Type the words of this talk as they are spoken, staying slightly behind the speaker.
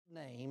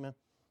name,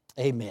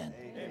 amen.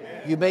 Amen.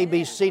 You may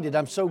be seated.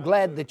 I'm so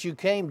glad that you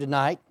came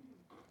tonight,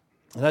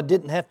 and I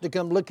didn't have to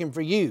come looking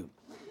for you.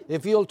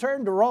 If you'll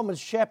turn to Romans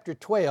chapter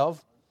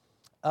 12,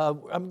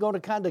 I'm going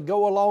to kind of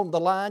go along the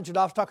lines. I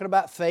was talking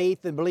about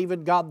faith and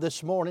believing God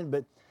this morning,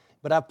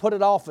 but I put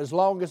it off as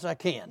long as I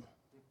can.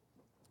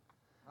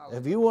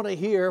 If you want to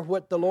hear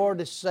what the Lord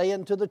is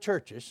saying to the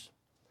churches,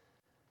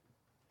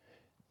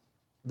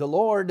 the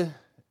Lord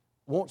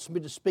wants me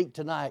to speak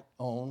tonight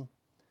on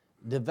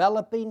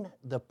developing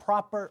the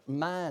proper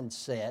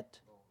mindset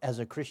as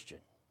a Christian.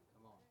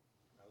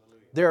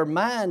 There are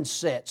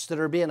mindsets that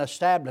are being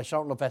established. I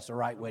don't know if that's the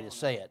right way to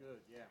say it.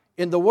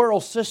 In the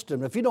world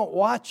system, if you don't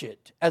watch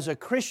it, as a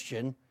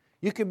Christian,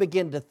 you can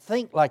begin to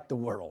think like the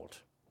world.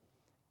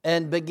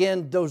 And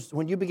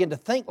when you begin to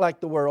think like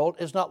the world,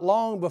 it's not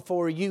long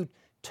before you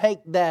take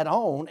that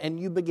on and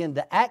you begin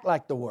to act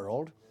like the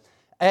world.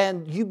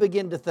 And you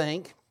begin to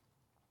think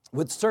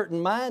with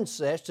certain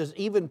mindsets that's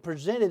even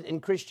presented in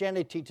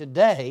Christianity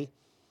today,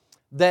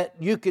 that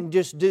you can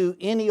just do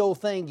any old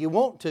thing you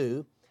want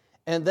to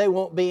and there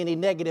won't be any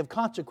negative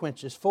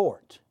consequences for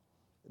it.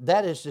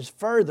 That is as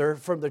further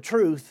from the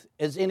truth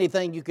as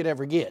anything you could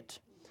ever get.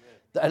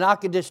 And I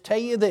can just tell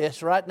you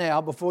this right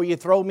now before you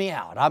throw me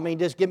out. I mean,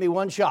 just give me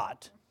one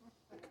shot.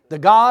 The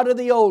God of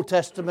the Old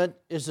Testament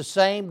is the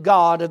same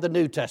God of the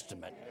New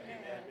Testament.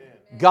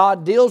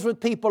 God deals with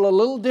people a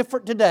little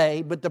different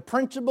today, but the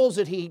principles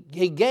that He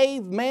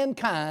gave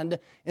mankind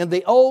in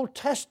the Old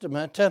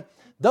Testament,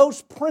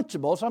 those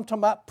principles, I'm talking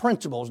about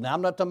principles now.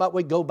 I'm not talking about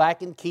we go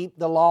back and keep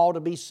the law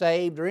to be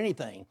saved or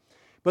anything.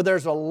 But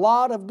there's a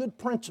lot of good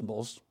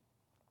principles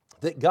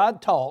that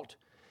God taught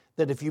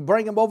that if you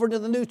bring them over to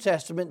the New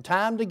Testament,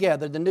 tie them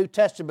together, the New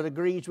Testament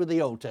agrees with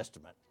the Old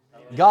Testament.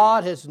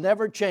 God has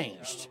never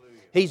changed.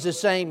 He's the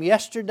same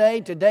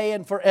yesterday, today,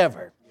 and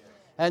forever.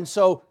 And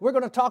so we're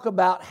going to talk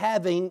about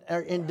having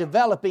and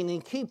developing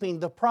and keeping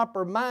the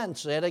proper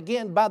mindset,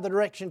 again, by the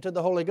direction to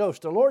the Holy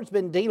Ghost. The Lord's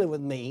been dealing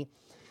with me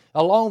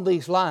along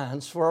these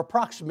lines for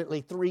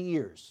approximately 3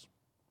 years.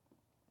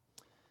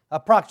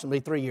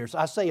 Approximately 3 years.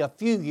 I say a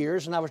few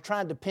years, and I was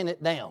trying to pin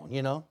it down,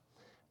 you know.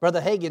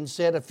 Brother Hagin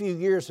said a few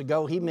years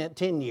ago he meant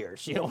 10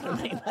 years, you know what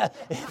I mean?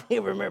 If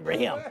you remember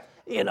him,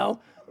 you know.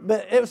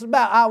 But it was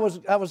about, I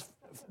was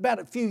about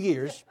a few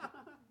years,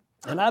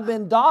 and I've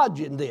been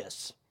dodging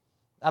this.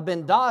 I've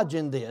been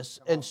dodging this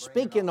and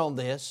speaking on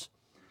this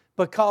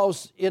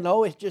because, you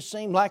know, it just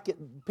seemed like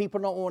people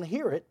don't want to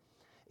hear it,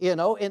 you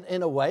know,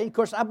 in a way. Of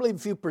course, I believe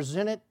if you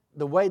present it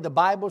the way the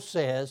Bible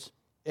says,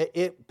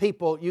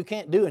 people, you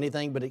can't do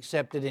anything but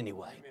accept it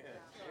anyway.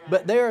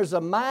 But there's a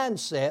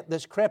mindset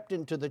that's crept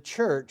into the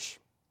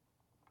church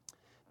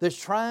that's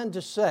trying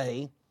to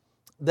say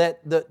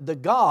that the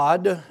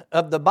God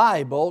of the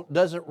Bible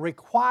doesn't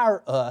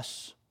require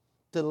us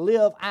to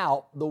live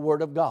out the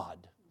Word of God.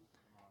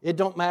 It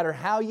don't matter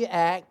how you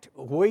act,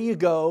 where you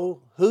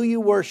go, who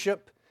you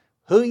worship,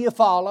 who you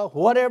follow,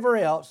 whatever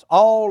else,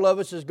 all of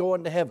us is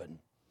going to heaven.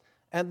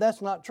 And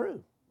that's not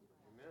true.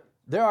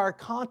 There are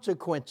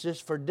consequences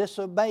for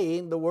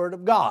disobeying the Word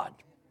of God.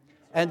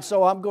 And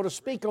so I'm going to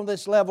speak on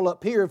this level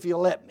up here if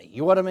you'll let me. You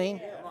know what I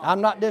mean?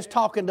 I'm not just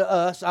talking to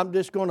us. I'm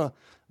just going to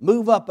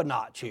move up a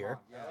notch here.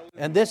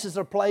 And this is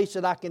a place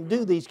that I can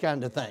do these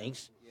kind of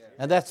things.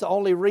 And that's the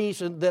only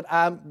reason that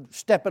I'm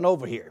stepping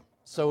over here.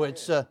 So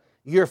it's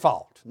your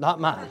fault, not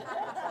mine.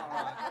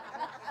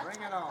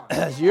 Bring it on.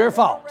 It's your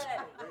fault.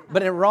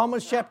 But in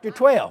Romans chapter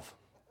 12,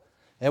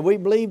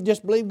 and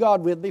just believe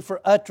God with me for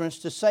utterance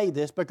to say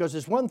this, because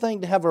it's one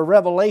thing to have a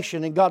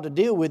revelation and God to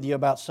deal with you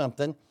about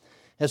something.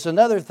 It's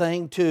another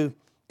thing to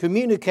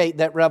communicate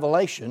that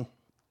revelation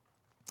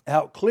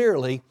out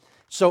clearly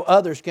so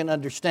others can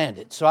understand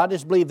it. So I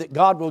just believe that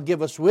God will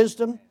give us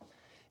wisdom.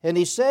 And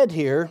He said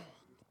here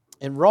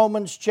in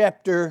Romans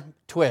chapter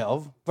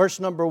 12, verse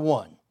number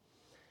 1.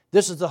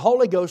 This is the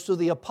Holy Ghost through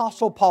the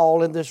Apostle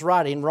Paul in this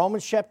writing.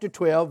 Romans chapter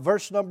 12,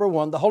 verse number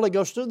 1. The Holy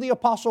Ghost through the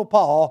Apostle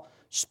Paul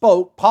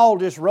spoke. Paul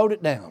just wrote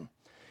it down.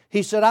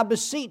 He said, I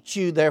beseech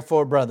you,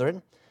 therefore,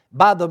 brethren,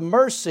 by the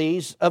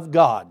mercies of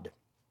God,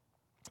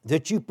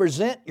 that you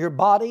present your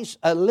bodies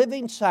a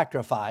living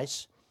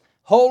sacrifice,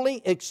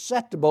 wholly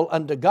acceptable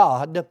unto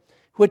God,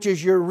 which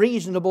is your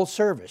reasonable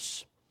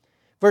service.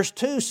 Verse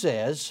 2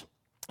 says,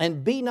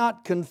 and be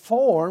not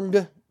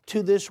conformed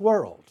to this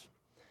world,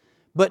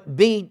 but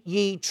be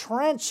ye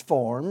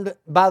transformed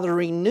by the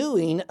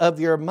renewing of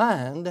your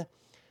mind,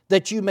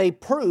 that you may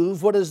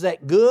prove what is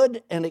that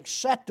good and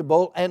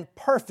acceptable and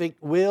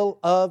perfect will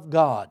of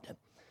God.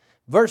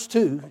 Verse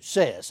 2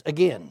 says,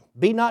 again,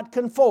 be not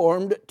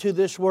conformed to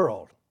this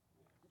world.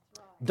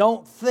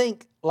 Don't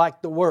think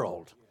like the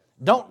world.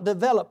 Don't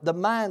develop the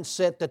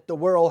mindset that the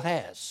world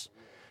has.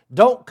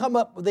 Don't come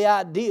up with the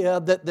idea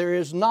that there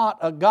is not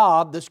a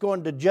God that's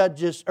going to judge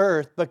this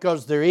earth,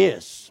 because there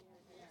is.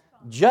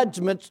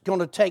 Judgment's going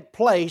to take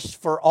place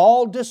for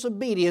all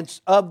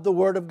disobedience of the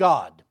Word of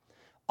God.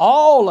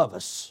 All of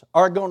us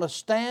are going to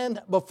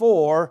stand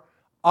before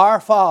our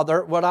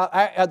Father.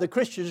 The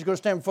Christians are going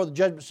to stand before the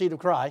judgment seat of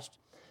Christ.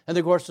 And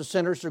of course the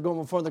sinners are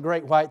going before the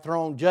great white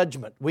throne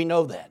judgment. We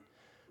know that.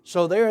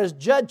 So there is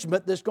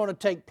judgment that's going to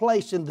take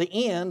place in the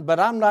end, but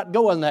I'm not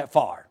going that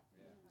far.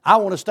 I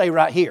want to stay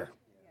right here.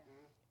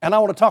 And I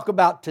want to talk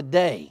about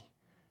today.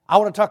 I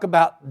want to talk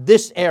about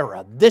this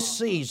era, this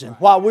season,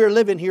 while we're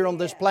living here on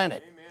this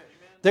planet.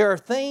 There are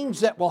things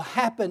that will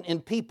happen in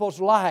people's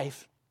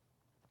life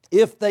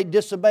if they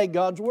disobey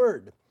God's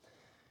word.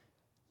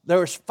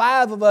 There's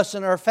 5 of us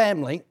in our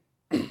family.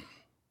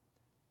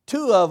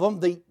 2 of them,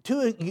 the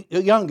 2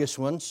 youngest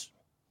ones,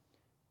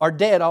 are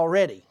dead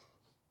already.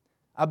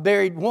 I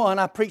buried one.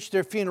 I preached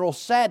their funeral.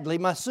 Sadly,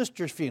 my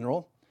sister's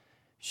funeral.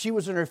 She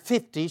was in her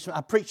 50s.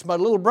 I preached my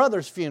little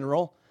brother's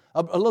funeral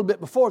a little bit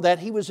before that.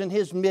 He was in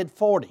his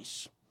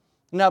mid-40s.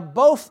 Now,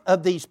 both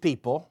of these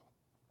people,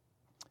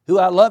 who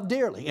I love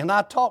dearly and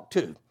I talk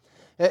to,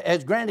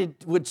 as Granny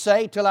would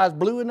say, till I was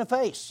blue in the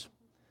face,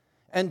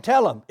 and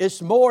tell them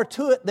it's more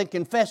to it than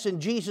confessing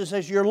Jesus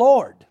as your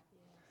Lord.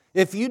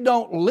 If you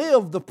don't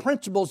live the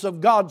principles of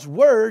God's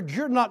word,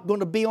 you're not going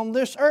to be on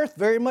this earth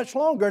very much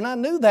longer. And I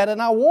knew that,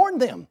 and I warned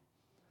them.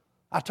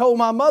 I told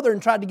my mother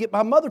and tried to get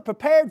my mother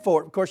prepared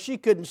for it. Of course, she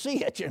couldn't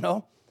see it,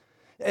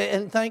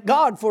 And thank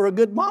God for a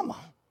good mama.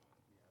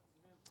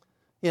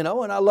 And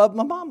I love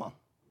my mama.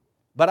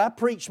 But I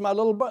preached my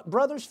little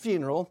brother's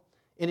funeral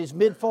in his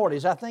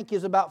mid-40s. I think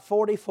he's about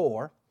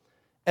 44.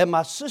 And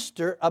my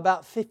sister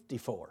about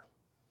 54.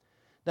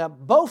 Now,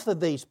 both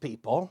of these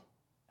people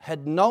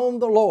had known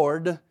the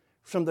Lord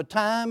from the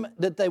time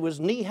that they was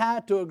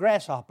knee-high to a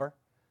grasshopper,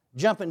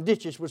 jumping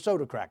ditches with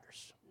soda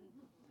crackers.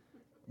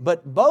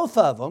 But both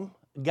of them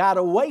got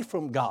away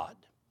from God.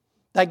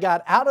 They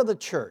got out of the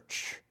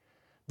church.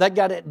 They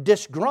got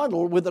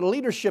disgruntled with the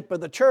leadership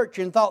of the church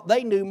and thought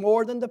they knew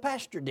more than the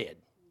pastor did.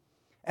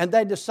 And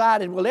they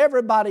decided, well,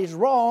 everybody's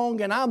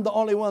wrong and I'm the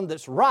only one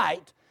that's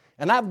right.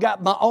 And I've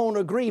got my own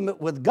agreement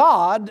with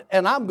God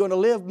and I'm going to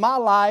live my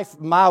life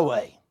my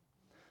way.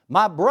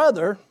 My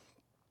brother,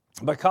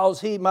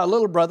 because my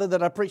little brother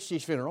that I preached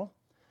his funeral,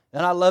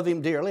 and I love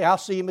him dearly, I'll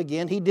see him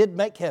again. He did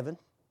make heaven.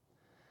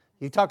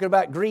 You're talking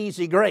about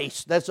greasy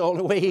grace. That's the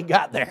only way he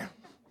got there.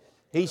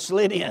 He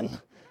slid in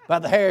by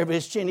the hair of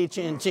his chinny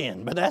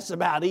chin. But that's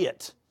about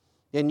it.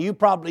 And you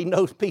probably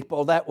know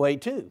people that way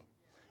too.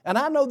 And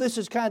I know this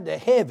is kind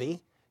of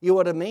heavy, you know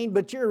what I mean,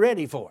 but you're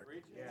ready for it.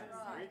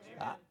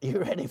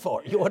 You're ready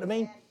for it, you know what I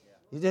mean?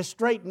 You just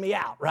straighten me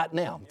out right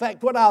now. In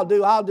fact, what I'll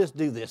do, I'll just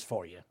do this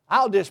for you.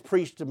 I'll just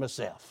preach to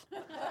myself.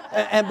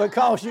 And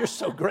because you're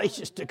so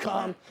gracious to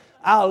come,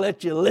 I'll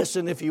let you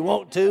listen if you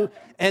want to.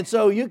 And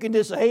so you can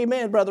just say,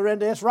 amen, Brother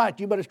Randall, that's right.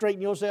 You better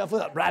straighten yourself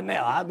up right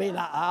now. I mean,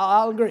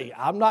 I'll agree.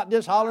 I'm not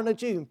just hollering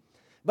at you.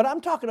 But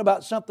I'm talking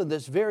about something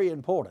that's very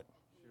important.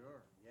 Sure,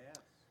 yeah.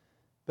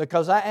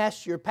 Because I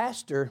asked your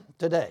pastor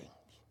today.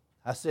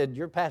 I said,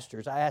 your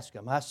pastors, I asked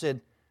him. I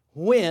said,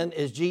 when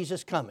is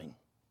Jesus coming?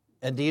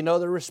 And do you know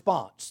the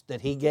response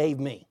that he gave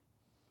me?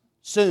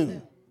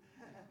 Soon.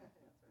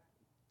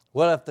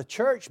 Well, if the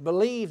church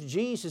believes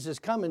Jesus is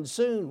coming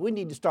soon, we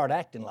need to start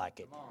acting like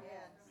it.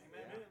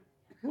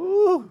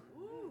 Woo!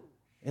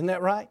 Isn't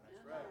that right?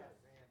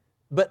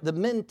 But the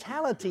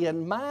mentality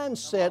and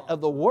mindset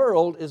of the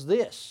world is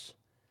this.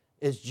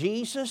 Is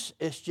Jesus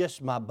is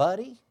just my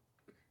buddy.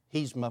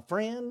 He's my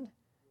friend.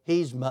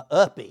 He's my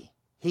uppy.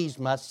 He's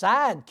my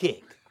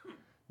sidekick.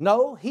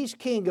 No, He's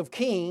King of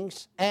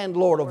Kings and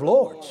Lord of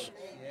Lords.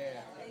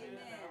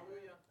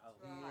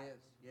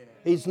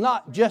 He's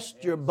not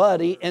just your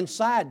buddy and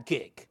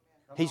sidekick.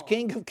 He's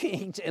King of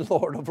Kings and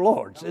Lord of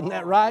Lords. Isn't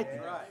that right?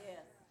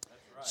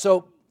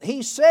 So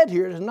He said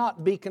here to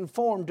not be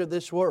conformed to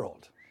this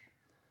world.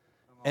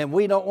 And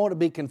we don't want to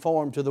be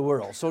conformed to the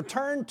world. So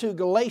turn to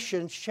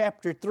Galatians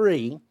chapter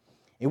 3.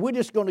 And we're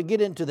just going to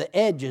get into the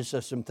edges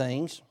of some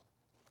things.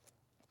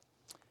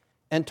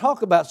 And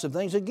talk about some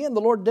things. Again,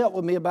 the Lord dealt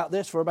with me about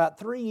this for about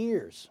 3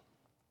 years.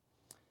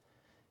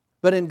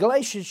 But in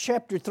Galatians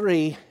chapter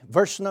 3,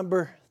 verse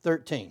number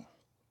 13.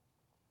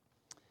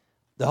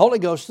 The Holy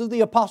Ghost, through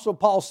the Apostle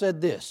Paul, said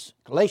this.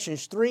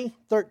 Galatians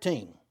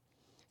 3:13.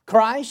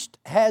 Christ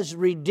has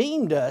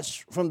redeemed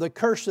us from the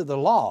curse of the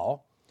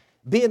law,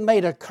 being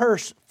made a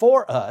curse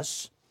for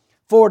us,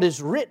 for it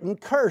is written,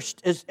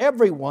 cursed is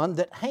everyone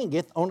that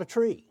hangeth on a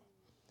tree.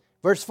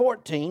 Verse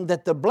 14,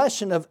 that the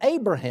blessing of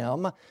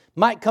Abraham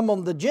might come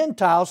on the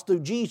Gentiles through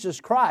Jesus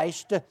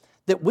Christ,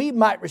 that we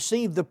might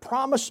receive the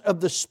promise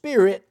of the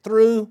Spirit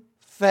through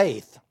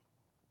faith.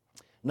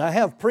 Now, I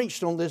have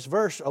preached on this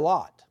verse a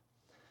lot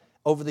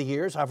over the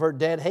years. I've heard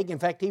Dad Hagin, in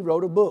fact, he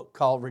wrote a book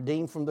called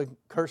Redeemed from the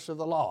Curse of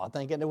the Law. I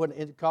think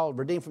it's called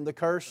Redeemed from the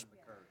Curse.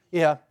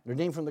 Yeah,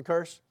 Redeemed from the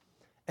Curse.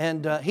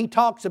 And he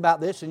talks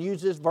about this and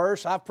uses this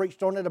verse. I've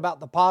preached on it about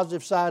the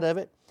positive side of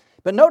it.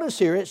 But notice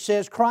here it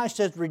says Christ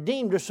has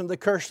redeemed us from the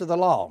curse of the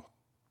law,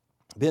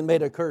 been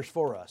made a curse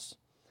for us.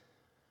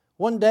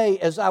 One day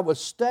as I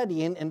was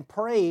studying and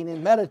praying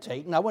and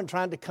meditating, I wasn't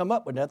trying to come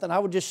up with nothing. I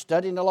was just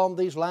studying along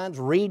these lines,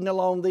 reading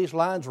along these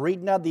lines,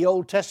 reading out the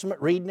Old Testament,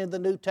 reading in the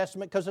New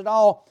Testament, because it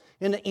all,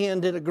 in the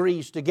end, it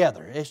agrees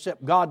together.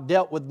 Except God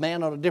dealt with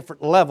man on a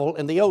different level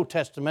in the Old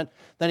Testament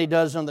than He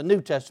does in the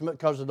New Testament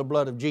because of the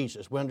blood of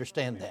Jesus. We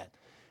understand that.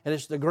 and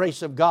it's the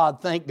grace of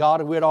God, thank God,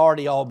 and we'd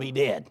already all be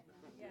dead.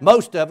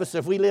 Most of us,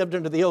 if we lived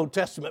under the Old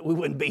Testament, we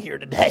wouldn't be here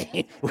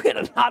today. We'd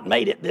have not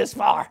made it this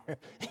far.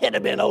 It'd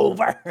have been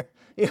over.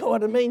 You know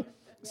what I mean?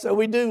 So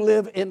we do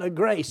live in a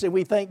grace, and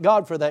we thank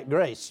God for that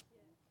grace.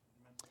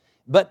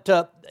 But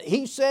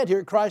he said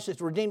here, Christ has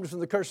redeemed us from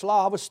the curse of the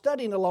law. I was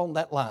studying along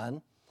that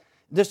line,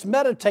 just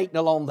meditating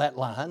along that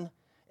line,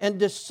 and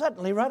just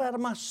suddenly, right out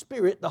of my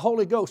spirit, the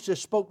Holy Ghost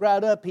just spoke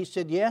right up. He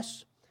said,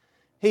 yes.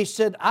 He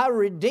said, I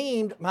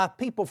redeemed my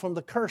people from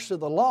the curse of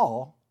the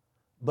law,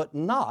 but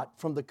not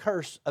from the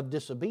curse of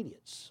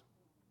disobedience.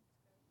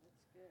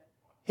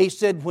 He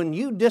said, when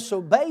you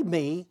disobey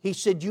me, he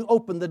said, you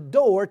open the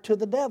door to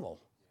the devil.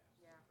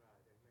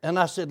 And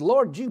I said,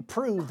 Lord, you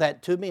prove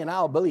that to me and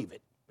I'll believe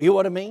it. You know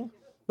what I mean?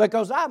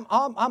 Because I'm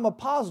a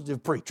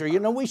positive preacher. You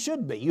know, we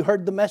should be. You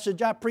heard the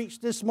message I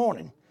preached this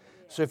morning.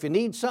 So if you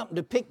need something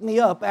to pick me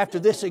up after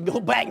this, and go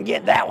back and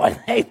get that one.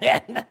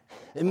 Amen.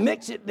 And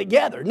mix it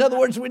together. In other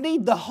words, we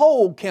need the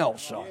whole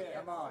counsel.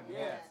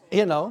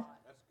 You know,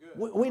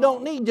 we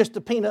don't need just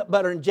a peanut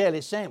butter and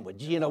jelly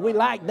sandwich. You know, we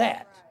like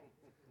that.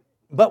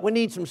 But we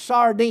need some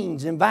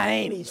sardines and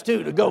Viennese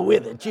too to go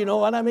with it. You know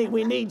what I mean?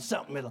 We need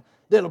something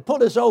that'll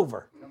put us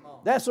over.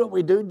 That's what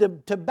we do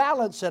to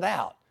balance it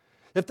out.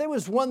 If there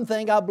was one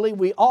thing I believe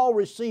we all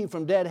received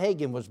from Dad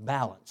Hagin was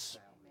balance.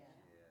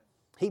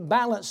 He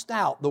balanced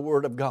out the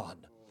Word of God.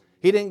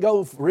 He didn't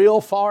go real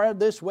far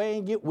this way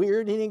and get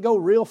weird. He didn't go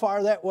real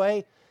far that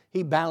way.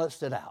 He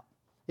balanced it out.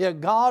 Yeah,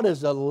 God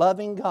is a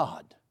loving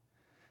God.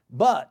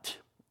 But,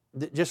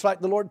 just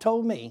like the Lord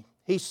told me,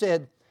 He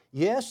said,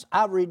 yes,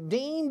 I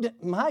redeemed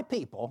my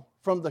people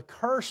from the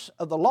curse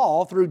of the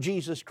law through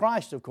Jesus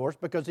Christ, of course,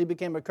 because He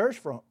became a curse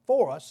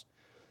for us.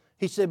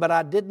 He said, but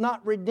I did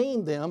not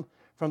redeem them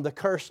from the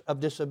curse of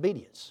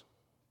disobedience.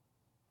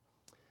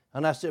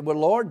 And I said, well,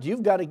 Lord,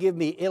 you've got to give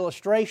me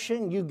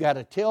illustration. You've got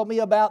to tell me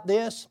about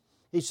this.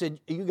 He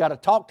said, you got to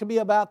talk to me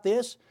about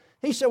this.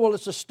 He said, well,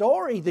 it's a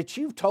story that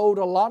you've told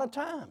a lot of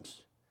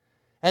times.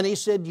 And he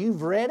said,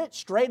 you've read it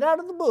straight out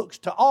of the books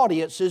to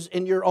audiences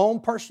in your own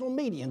personal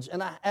meetings.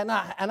 And I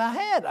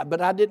had,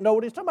 but I didn't know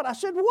what he was talking about. I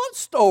said, what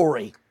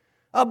story?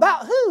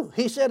 About who?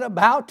 He said,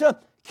 about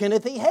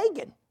Kenneth E.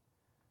 Hagin.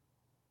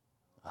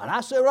 And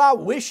I said, well, I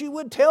wish you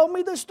would tell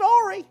me the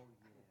story.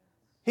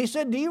 He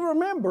said, do you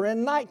remember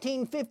in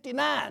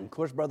 1959? Of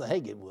course, Brother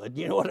Hagin would,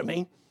 you know what I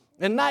mean?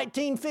 In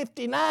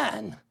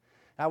 1959,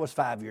 I was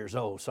 5 years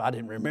old, so I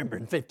didn't remember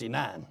in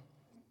 59.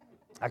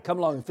 I come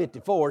along in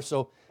 54,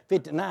 so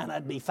 59,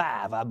 I'd be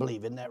 5, I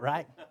believe. Isn't that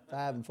right?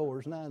 5 and 4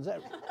 is 9.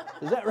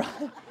 Is that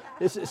right?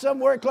 Is it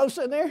somewhere close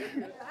in there?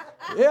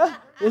 Yeah?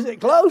 Is it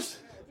close?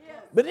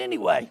 But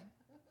anyway,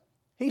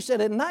 he said,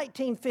 in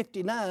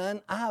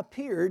 1959, I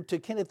appeared to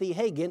Kenneth E.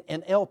 Hagin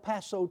in El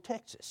Paso,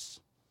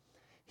 Texas.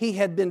 He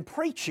had been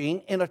preaching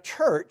in a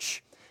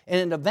church in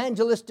an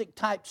evangelistic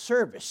type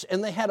service,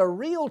 and they had a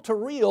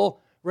reel-to-reel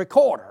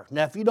recorder.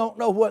 Now, if you don't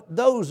know what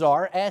those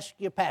are, ask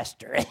your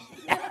pastor.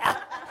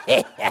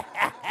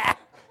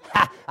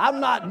 I'm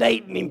not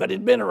dating him, but he's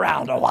been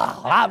around a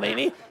while. I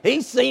mean,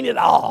 he's seen it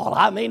all.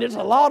 I mean, there's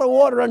a lot of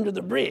water under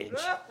the bridge.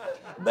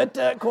 But,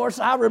 of course,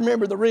 I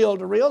remember the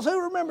reel-to-reels.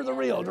 Who remembers the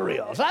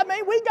reel-to-reels? I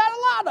mean, we got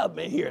a lot of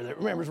them in here that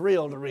remembers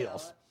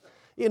reel-to-reels.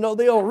 You know,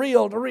 the old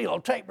reel-to-reel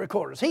tape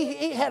recorders.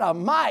 He had a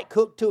mic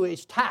hooked to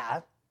his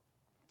tie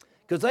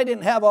because they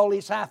didn't have all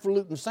these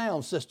highfalutin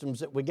sound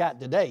systems that we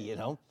got today, you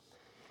know.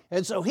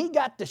 And so he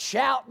got to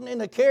shouting and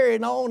to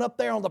carrying on up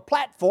there on the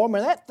platform,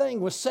 and that thing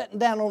was sitting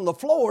down on the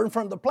floor in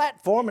front of the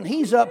platform, and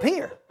he's up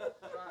here.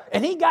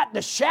 And he got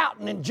to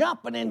shouting and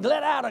jumping and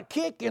let out a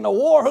kick and a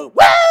war whoop,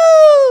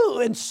 woo,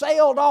 and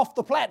sailed off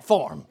the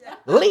platform,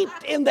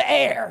 leaped in the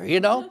air, you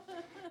know.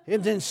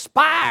 It's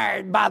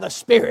inspired by the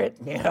Spirit,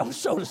 you know,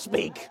 so to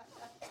speak.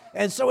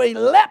 And so he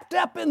leapt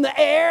up in the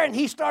air and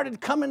he started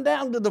coming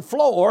down to the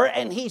floor,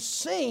 and he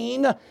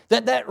seen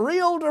that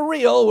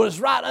reel-to-reel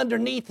was right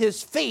underneath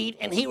his feet,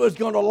 and he was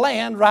going to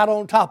land right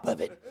on top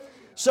of it.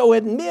 So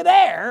in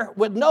midair,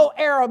 with no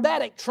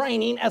aerobatic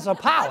training as a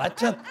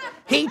pilot,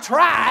 he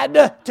tried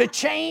to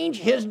change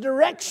his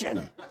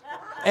direction.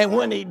 And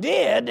when he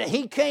did,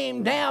 he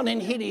came down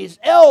and hit his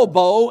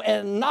elbow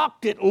and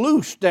knocked it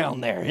loose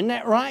down there. Isn't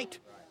that right?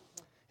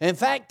 In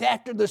fact,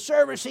 after the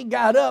service, he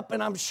got up,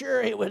 and I'm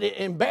sure it would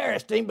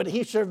embarrassed him, but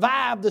he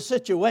survived the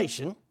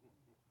situation.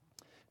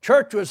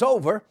 Church was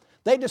over.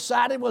 They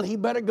decided, well, he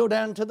better go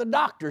down to the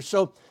doctor.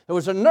 So there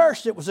was a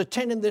nurse that was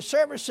attending this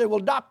service, said, well,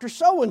 Dr.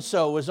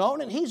 So-and-so is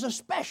on, and he's a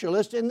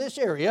specialist in this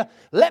area.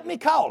 Let me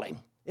call him.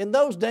 In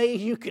those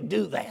days, you could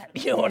do that.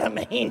 You know what I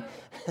mean?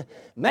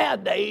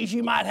 Nowadays,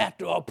 you might have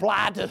to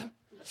apply to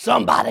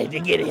somebody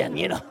to get in,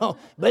 you know.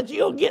 But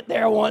you'll get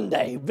there one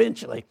day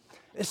eventually.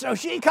 And so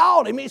she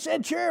called him. He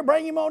said, sure,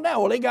 bring him on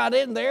down. Well, he got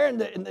in there, and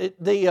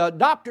the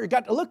doctor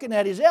got to looking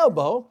at his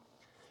elbow.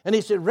 And he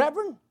said,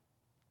 Reverend,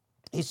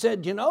 he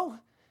said, you know,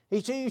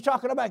 he said, you're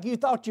talking about you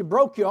thought you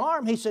broke your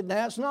arm. He said,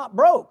 now it's not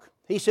broke.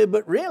 He said,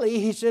 but really,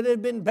 he said,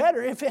 it'd been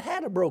better if it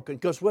had a broken,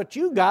 because what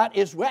you got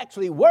is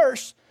actually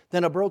worse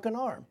than a broken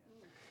arm.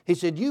 He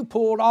said, you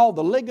pulled all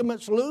the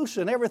ligaments loose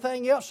and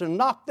everything else and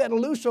knocked that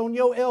loose on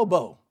your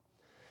elbow.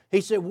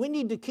 He said, we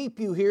need to keep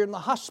you here in the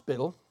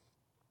hospital.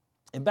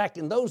 And back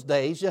in those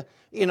days,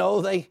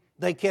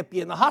 they kept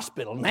you in the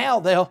hospital. Now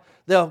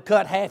they'll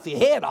cut half your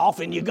head off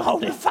and you're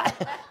gone in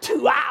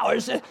 2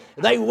 hours.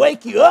 They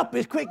wake you up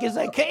as quick as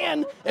they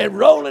can and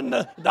roll in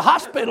the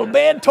hospital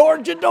bed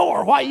towards your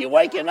door while you're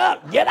waking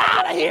up. Get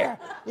out of here.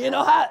 You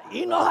know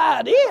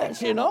how it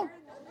is,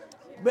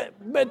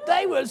 But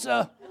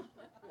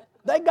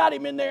they got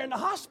him in there in the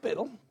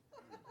hospital.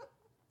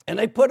 And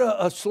they put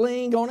a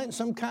sling on it and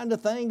some kind of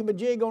thing, a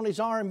jig on his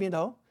arm,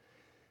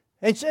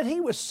 And said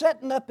he was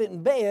sitting up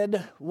in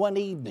bed one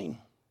evening.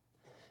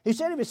 He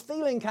said he was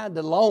feeling kind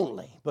of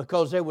lonely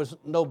because there was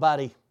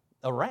nobody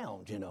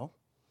around,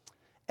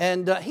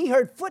 And he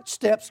heard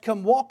footsteps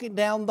come walking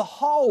down the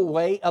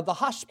hallway of the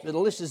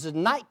hospital. This is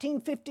in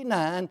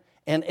 1959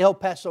 in El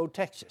Paso,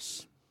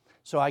 Texas.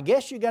 So I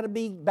guess you got to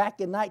be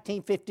back in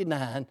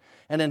 1959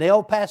 and in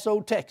El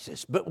Paso,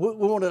 Texas. But what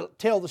we want to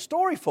tell the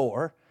story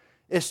for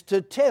is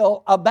to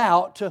tell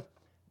about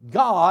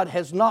God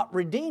has not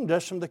redeemed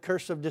us from the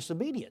curse of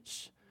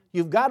disobedience.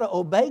 You've got to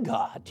obey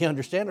God, you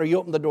understand, or you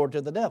open the door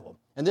to the devil.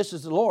 And this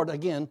is the Lord,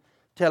 again,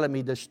 telling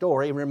me this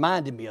story and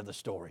reminding me of the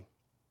story.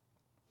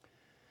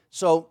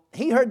 So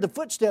he heard the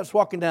footsteps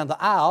walking down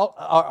the aisle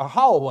or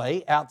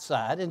hallway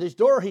outside, and his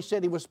door, he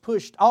said, he was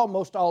pushed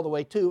almost all the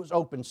way to. It was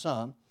open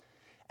some.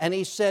 And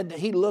he said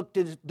he looked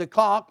at the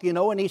clock,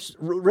 and he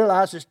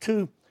realized it's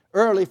too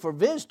early for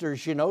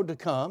visitors, to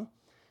come.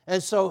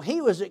 And so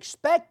he was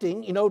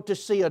expecting, to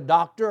see a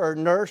doctor or a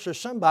nurse or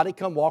somebody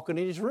come walking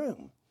in his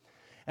room.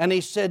 And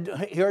he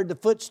said he heard the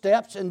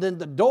footsteps and then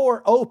the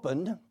door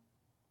opened.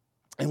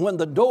 And when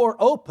the door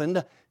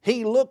opened,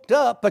 he looked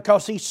up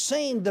because he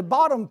seen the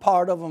bottom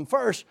part of them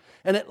first.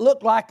 And it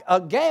looked like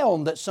a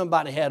gown that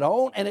somebody had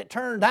on. And it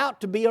turned out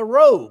to be a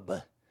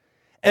robe.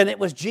 And it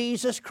was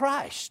Jesus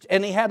Christ.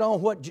 And he had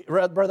on what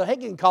Brother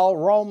Hagin called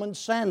Roman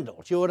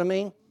sandals. You know what I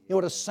mean? You know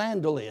what a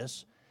sandal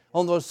is?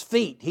 On those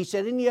feet. He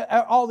said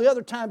all the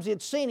other times he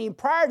had seen him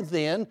prior to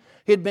then,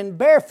 he'd been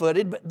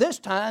barefooted, but this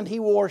time he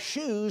wore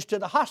shoes to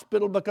the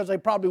hospital because they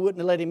probably wouldn't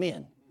have let him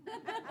in.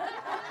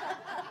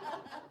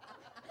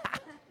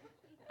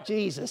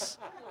 Jesus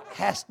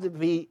has to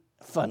be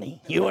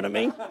funny. You know what I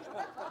mean?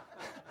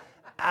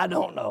 I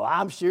don't know.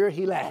 I'm sure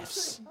he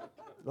laughs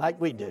like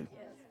we do.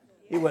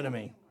 You know what I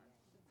mean?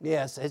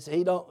 Yes,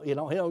 he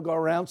don't go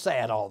around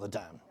sad all the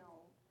time.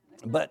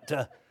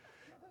 But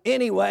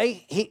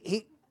anyway,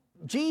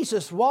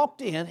 Jesus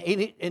walked in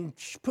and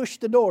pushed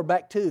the door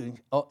back to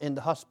in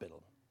the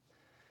hospital.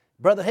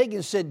 Brother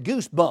Hagin said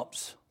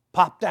goosebumps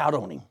popped out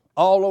on him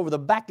all over the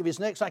back of his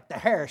neck. It's like the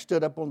hair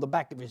stood up on the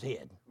back of his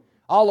head,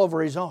 all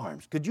over his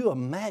arms. Could you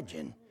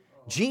imagine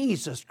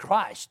Jesus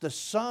Christ, the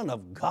Son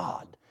of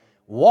God,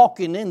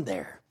 walking in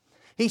there?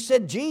 He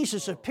said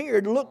Jesus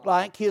appeared, looked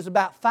like he was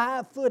about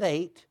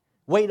 5'8",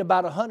 weighed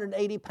about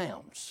 180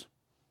 pounds.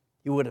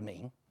 You would have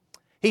mean.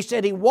 He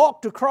said he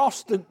walked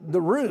across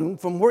the room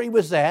from where he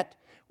was at,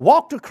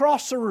 walked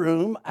across the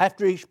room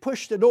after he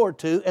pushed the door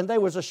to, and there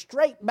was a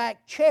straight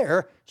back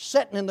chair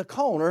sitting in the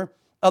corner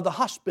of the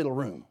hospital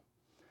room.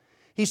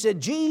 He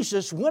said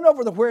Jesus went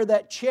over to where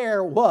that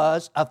chair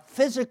was, a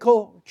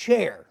physical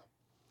chair.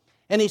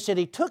 And he said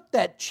he took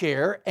that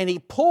chair and he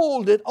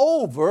pulled it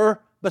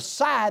over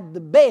beside the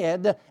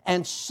bed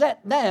and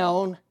sat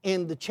down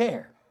in the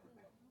chair.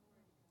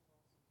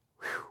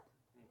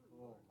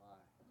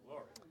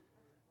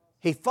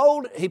 He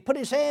put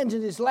his hands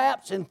in his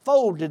laps and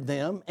folded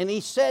them, and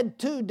he said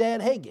to Dad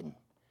Hagin,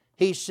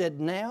 he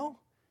said,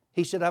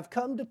 I've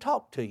come to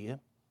talk to you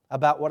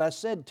about what I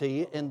said to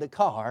you in the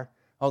car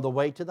on the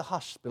way to the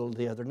hospital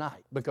the other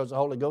night, because the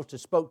Holy Ghost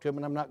has spoke to him,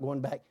 and I'm not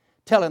going back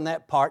telling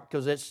that part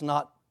because it's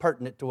not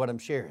pertinent to what I'm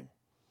sharing.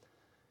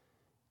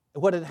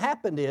 What had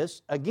happened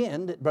is,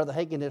 again, that Brother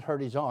Hagin had hurt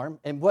his arm,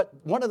 and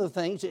one of the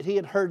things that he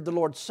had heard the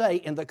Lord say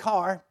in the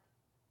car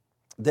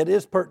that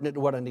is pertinent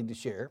to what I need to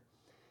share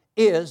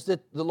is that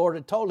the Lord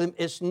had told him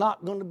it's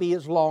not going to be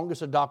as long as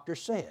the doctor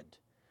said.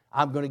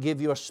 I'm going to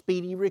give you a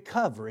speedy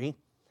recovery,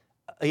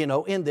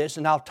 in this,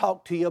 and I'll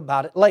talk to you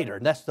about it later.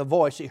 And that's the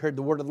voice. He heard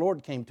the word of the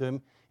Lord came to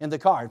him in the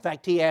car. In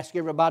fact, he asked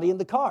everybody in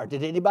the car,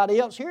 did anybody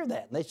else hear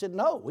that? And they said,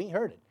 no, we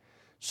heard it.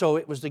 So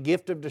it was the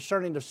gift of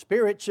discerning of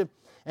spirits.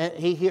 And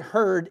he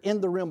heard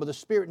in the realm of the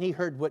Spirit, and he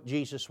heard what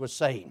Jesus was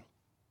saying.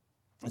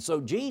 And so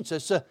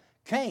Jesus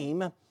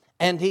came,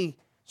 and he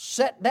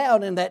sat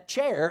down in that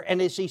chair,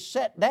 and as he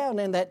sat down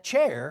in that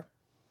chair,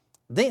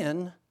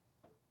 then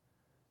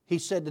he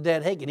said to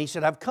Dad Hagin, he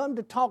said, I've come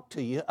to talk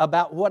to you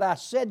about what I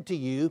said to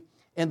you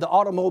in the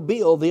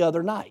automobile the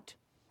other night.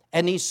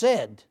 And he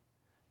said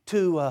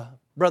to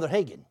Brother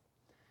Hagin,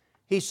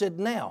 he said,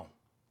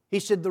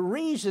 the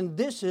reason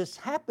this has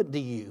happened to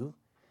you,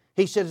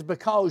 he said, is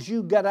because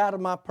you got out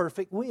of my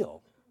perfect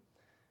will.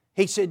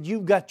 He said,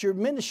 you've got your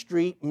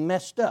ministry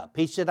messed up.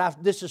 He said,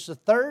 this is the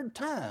third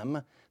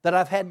time that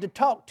I've had to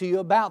talk to you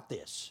about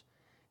this.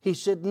 He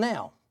said,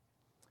 now,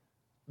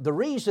 the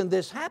reason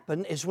this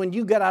happened is when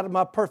you got out of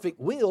my perfect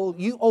will,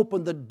 you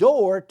opened the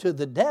door to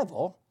the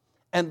devil,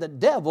 and the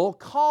devil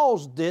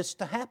caused this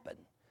to happen.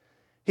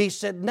 He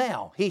said,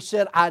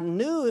 I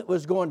knew it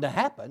was going to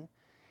happen.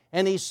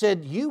 And he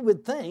said, you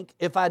would think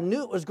if I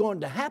knew it was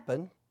going to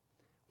happen,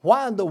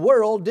 why in the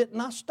world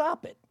didn't I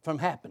stop it from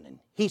happening?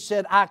 He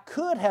said, I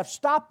could have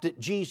stopped it,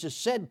 Jesus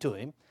said to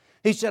him.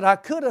 He said, I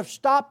could have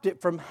stopped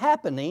it from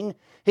happening.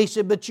 He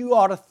said, but you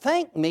ought to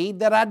thank me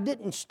that I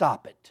didn't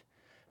stop it.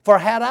 For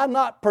had I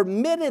not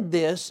permitted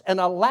this and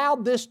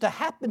allowed this to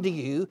happen to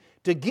you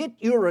to get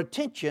your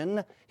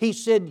attention, he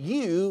said,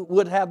 you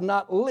would have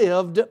not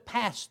lived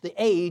past the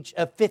age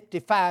of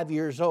 55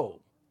 years old.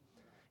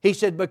 He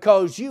said,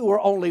 because you were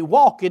only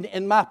walking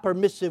in my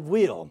permissive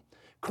will.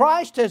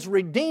 Christ has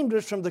redeemed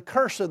us from the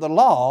curse of the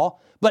law,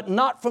 but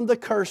not from the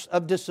curse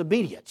of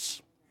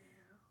disobedience.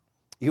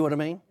 You know what I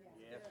mean?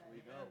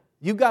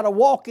 You've got to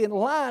walk in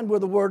line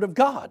with the Word of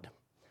God.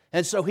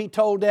 And so he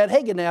told Dad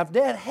Hagin, now if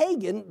Dad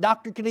Hagin,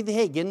 Dr. Kenneth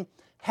Hagin,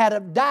 had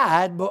have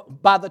died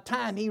by the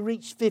time he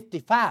reached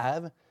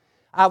 55,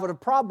 I would have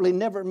probably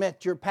never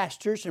met your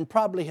pastors and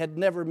probably had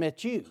never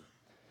met you.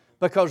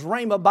 Because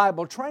Rhema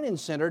Bible Training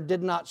Center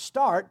did not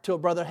start till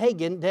Brother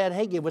Hagin, Dad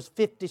Hagin, was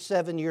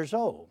 57 years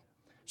old.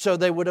 So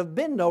there would have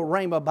been no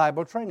Rhema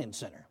Bible Training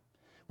Center.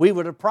 We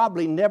would have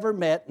probably never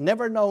met,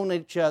 never known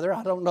each other.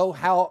 I don't know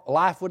how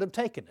life would have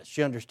taken us,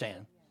 you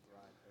understand?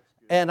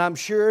 And I'm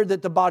sure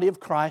that the body of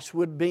Christ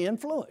would be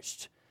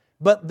influenced.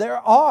 But there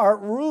are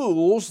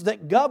rules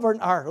that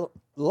govern our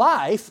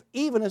life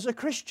even as a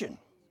Christian.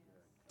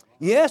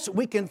 Yes,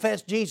 we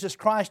confess Jesus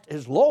Christ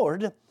as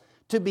Lord,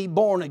 to be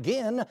born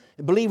again,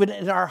 believing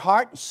it in our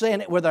heart and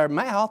saying it with our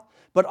mouth,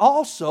 but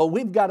also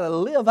we've got to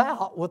live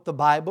out what the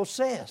Bible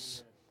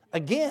says.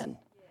 Again,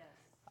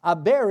 I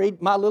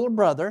buried my little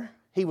brother.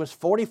 He was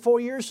 44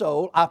 years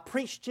old. I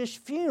preached his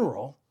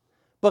funeral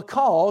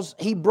because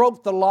he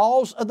broke the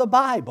laws of the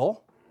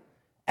Bible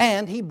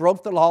and he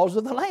broke the laws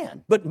of the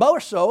land. But more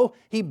so,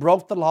 he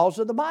broke the laws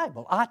of the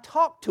Bible. I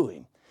talked to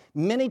him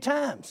many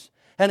times.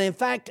 And in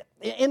fact,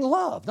 in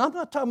love. Now, I'm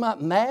not talking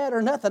about mad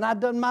or nothing. I've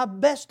done my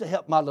best to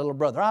help my little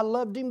brother. I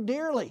loved him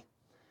dearly.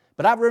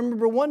 But I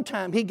remember one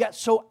time he got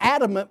so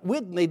adamant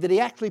with me that he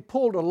actually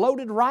pulled a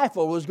loaded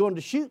rifle and was going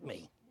to shoot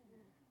me.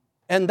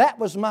 And that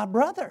was my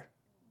brother.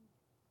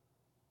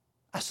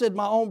 I said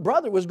my own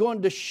brother was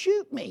going to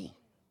shoot me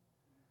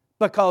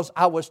because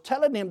I was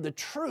telling him the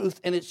truth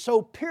and it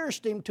so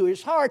pierced him to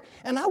his heart,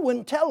 and I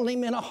wasn't telling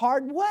him in a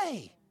hard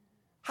way.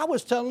 I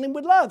was telling him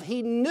with love.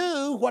 He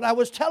knew what I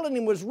was telling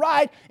him was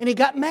right, and he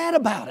got mad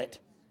about it.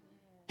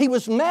 He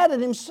was mad at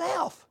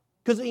himself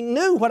because he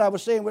knew what I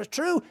was saying was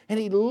true, and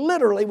he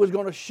literally was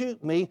going to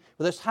shoot me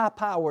with this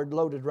high-powered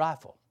loaded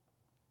rifle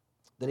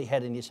that he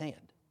had in his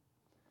hand.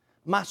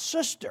 My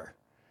sister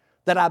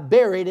that I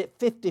buried at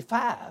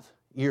 55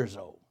 years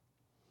old,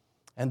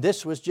 and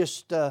this was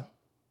just a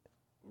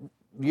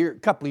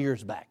couple of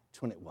years back.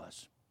 That's when it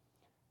was.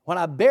 When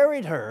I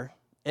buried her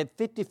at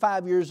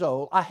 55 years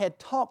old, I had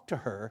talked to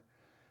her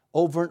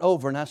over and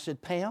over, and I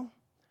said, Pam,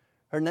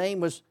 her name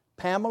was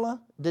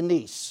Pamela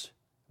Denise.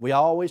 We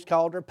always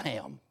called her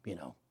Pam, you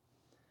know.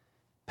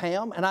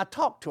 Pam, and I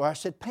talked to her. I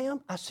said,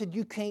 Pam, I said,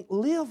 you can't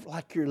live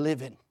like you're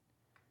living.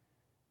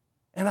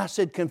 And I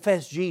said,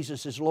 confess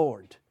Jesus as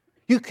Lord.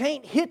 You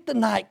can't hit the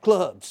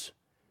nightclubs.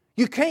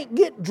 You can't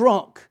get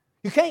drunk.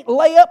 You can't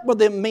lay up with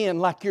them men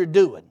like you're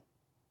doing.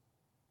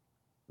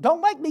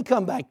 Don't make me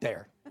come back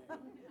there.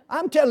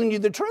 I'm telling you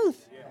the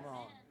truth.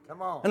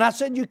 Come on. And I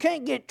said, you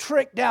can't get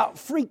tricked out,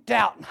 freaked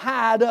out, and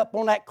hide up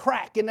on that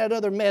crack and that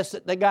other mess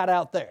that they got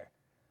out there.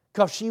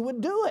 Because she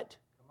would do it.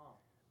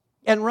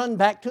 And run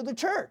back to the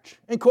church.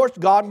 And of course,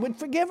 God would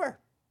forgive her.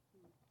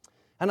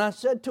 And I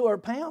said to her,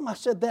 Pam, I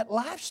said, that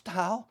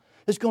lifestyle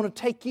is going to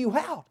take you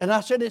out. And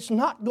I said, it's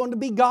not going to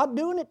be God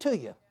doing it to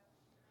you.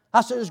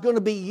 I said, it's going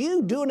to be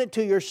you doing it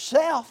to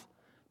yourself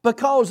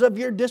because of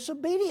your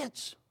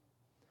disobedience.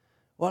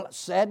 Well, it's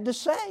sad to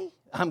say.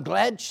 I'm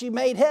glad she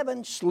made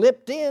heaven,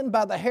 slipped in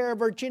by the hair of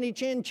her chinny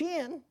chin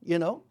chin, you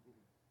know.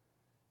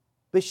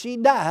 But she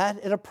died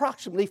at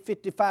approximately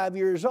 55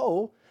 years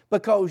old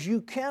because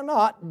you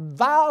cannot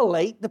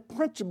violate the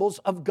principles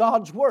of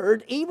God's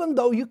Word even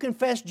though you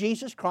confess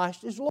Jesus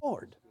Christ as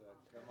Lord.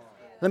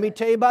 Let me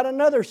tell you about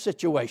another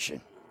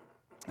situation.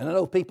 And I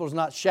know people's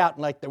not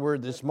shouting like they were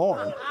this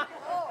morning.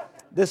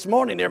 This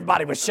morning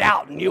everybody was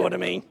shouting, you know what I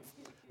mean?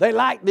 They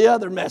liked the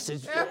other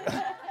message.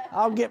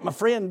 I'll get my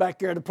friend back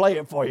there to play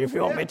it for you if you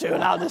want me to,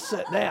 and I'll just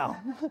sit down.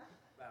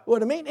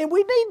 What I mean? And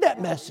we need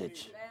that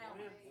message.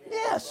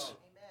 Yes.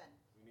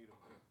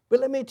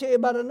 But let me tell you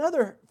about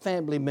another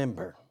family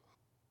member.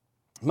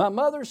 My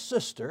mother's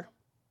sister,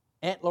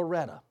 Aunt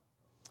Loretta.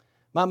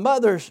 My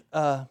mother's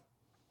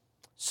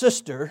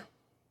sister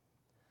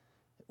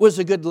was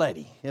a good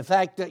lady. In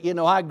fact,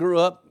 I grew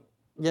up,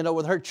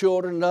 with her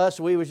children and us.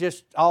 We was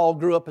just all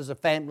grew up as a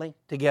family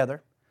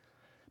together.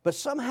 But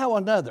somehow or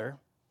another,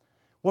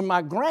 when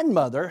my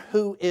grandmother,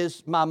 who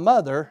is my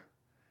mother,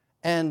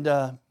 and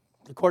of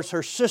course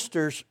her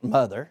sister's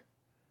mother,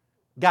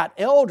 got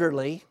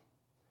elderly,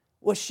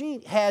 Well,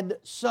 she had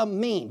some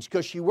means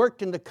because she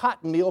worked in the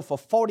cotton mill for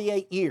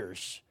 48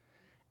 years.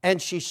 And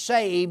she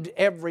saved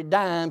every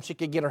dime she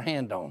could get her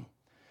hand on.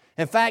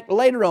 In fact,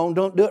 later on,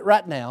 don't do it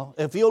right now,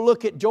 if you'll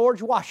look at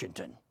George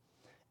Washington,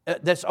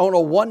 that's on a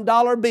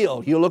 $1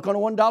 bill, you look on a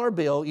 $1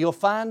 bill, you'll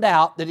find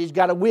out that he's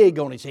got a wig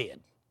on his head.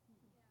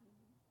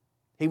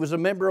 He was a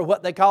member of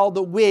what they call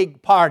the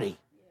Whig Party.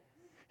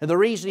 And the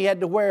reason he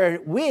had to wear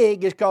a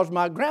wig is because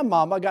my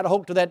grandmama got a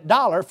hold of that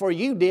dollar for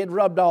you did,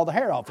 rubbed all the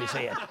hair off his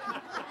head.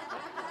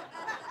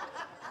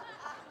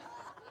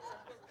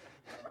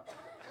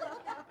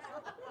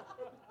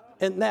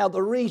 And now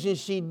the reason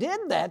she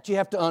did that, you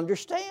have to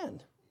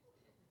understand.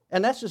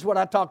 And that's just what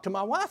I talk to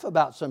my wife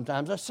about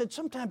sometimes. I said,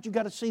 sometimes you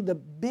got to see the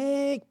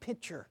big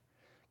picture.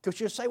 Because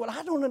she'll say, well,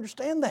 I don't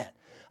understand that.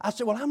 I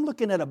said, well, I'm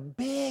looking at a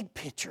big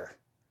picture.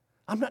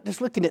 I'm not just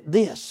looking at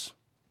this.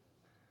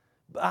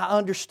 But I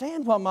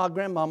understand why my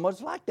grandmama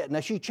was like that.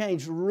 Now, she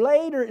changed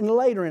later and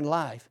later in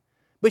life.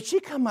 But she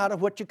come out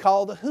of what you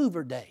call the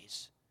Hoover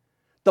days.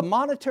 The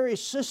monetary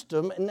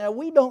system, and now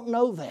we don't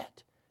know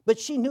that. But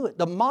she knew it.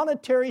 The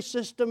monetary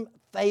system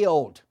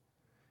failed.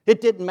 It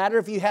didn't matter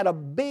if you had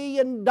 $1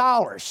 billion.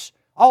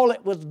 All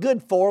it was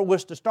good for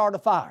was to start a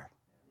fire.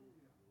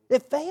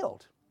 It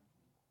failed.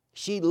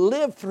 She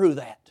lived through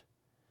that.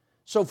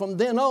 So from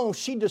then on,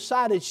 she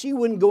decided she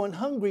wasn't going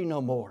hungry no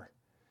more.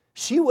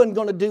 She wasn't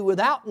going to do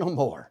without no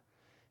more.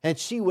 And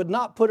she would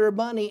not put her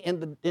money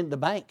in the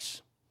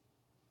banks.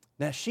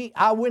 Now,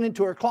 I went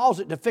into her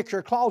closet to fix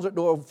her closet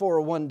door for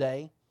her one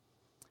day.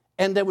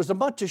 And there was a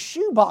bunch of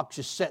shoe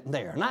boxes sitting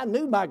there. And I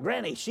knew my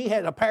granny, she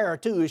had a pair or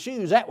two of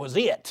shoes. That was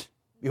it.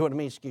 You know what I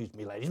mean? Excuse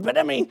me, ladies. But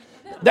I mean,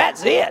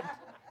 that's it.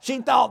 She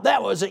thought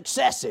that was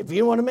excessive.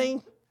 You know what I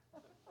mean?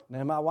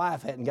 Now, my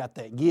wife hadn't got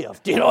that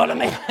gift. You know what I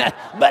mean?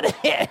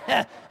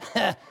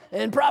 But,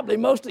 and probably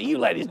most of you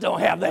ladies don't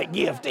have that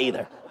gift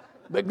either.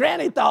 But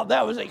Granny thought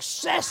that was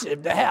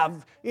excessive to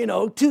have,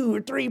 2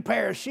 or 3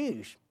 pair of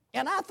shoes.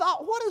 And I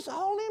thought, what is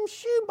all them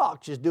shoe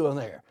boxes doing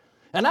there?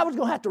 And I was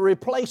going to have to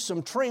replace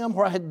some trim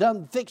where I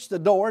had fixed the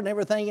door and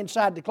everything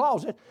inside the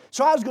closet.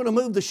 So I was going to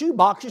move the shoe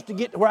boxes to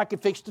get to where I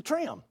could fix the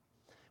trim.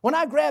 When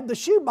I grabbed the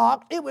shoe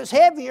box, it was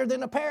heavier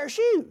than a pair of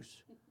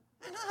shoes.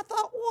 And I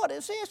thought, what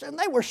is this? And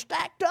they were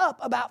stacked up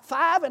about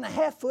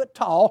 5.5 foot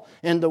tall,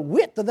 and the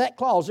width of that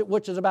closet,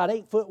 which is about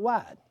 8 foot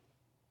wide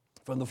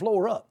from the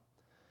floor up.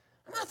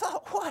 And I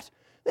thought, what?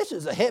 This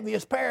is the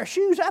heaviest pair of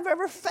shoes I've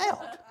ever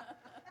felt.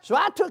 So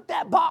I took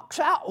that box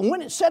out and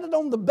went and set it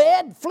on the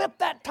bed, flipped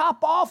that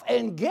top off,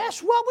 and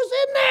guess what was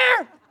in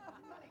there?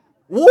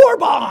 War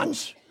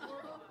bonds.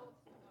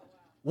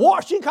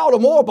 She called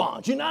them war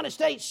bonds, United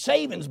States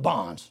savings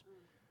bonds.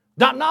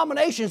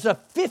 Denominations of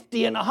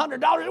 $50 and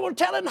 $100. They were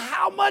telling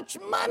how much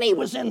money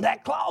was in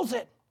that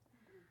closet.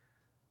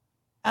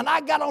 And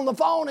I got on the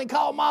phone and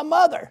called my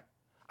mother.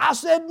 I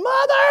said,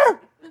 Mother,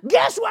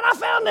 guess what I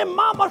found in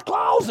Mama's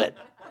closet?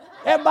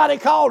 Everybody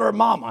called her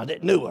Mama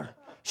that knew her.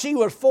 She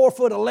was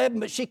 4'11",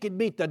 but she could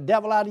beat the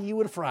devil out of you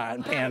with a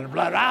frying pan.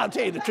 I'll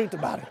tell you the truth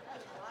about it.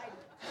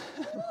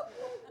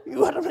 You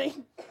know what I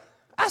mean?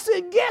 I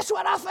said, guess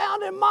what I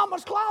found in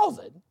Mama's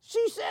closet?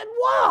 She said,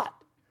 what?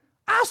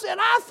 I said,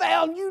 I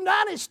found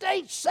United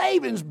States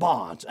savings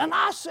bonds. And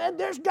I said,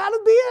 there's got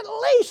to be at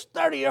least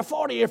 $30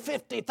 or $40 or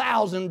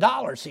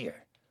 $50,000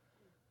 here.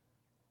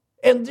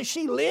 And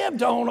she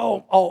lived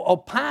on a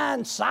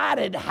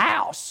pine-sided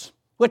house,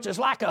 which is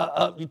like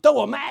you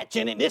throw a match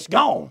in it and it's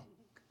gone.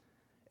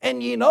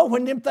 And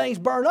when them things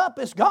burn up,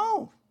 it's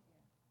gone.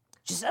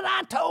 She said,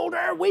 I told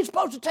her we're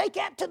supposed to take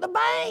that to the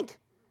bank.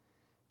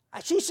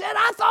 She said,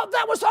 I thought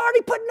that was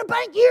already put in the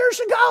bank years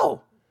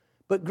ago.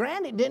 But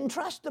Granny didn't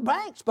trust the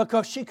banks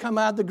because she come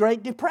out of the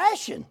Great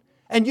Depression.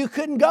 And you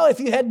couldn't go. If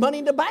you had money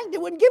in the bank, they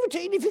wouldn't give it to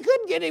you. And if you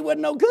couldn't get it, it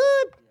wasn't no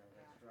good.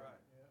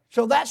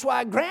 So that's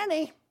why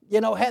Granny,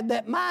 had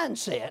that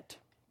mindset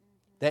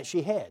that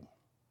she had.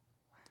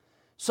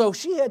 So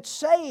she had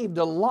saved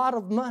a lot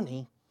of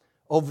money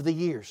over the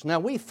years. Now,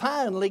 we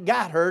finally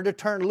got her to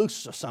turn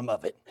loose of some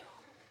of it.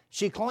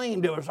 She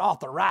claimed it was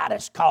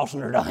arthritis causing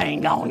her to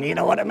hang on, you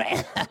know what I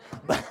mean?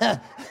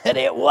 But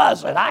it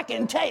wasn't, I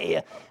can tell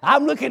you.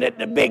 I'm looking at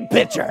the big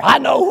picture. I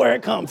know where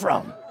it come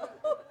from.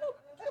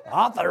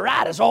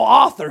 Arthritis,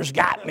 authors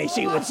got me,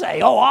 she would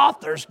say.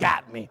 Authors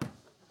got me.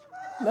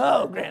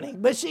 No, Granny.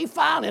 But she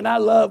finally, and I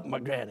love my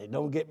Granny,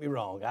 don't get me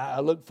wrong. I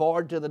look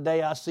forward to the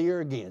day I see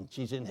her again.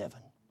 She's in heaven.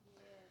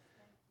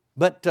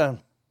 But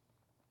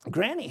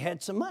Granny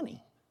had some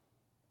money.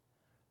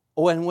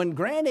 When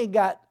Granny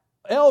got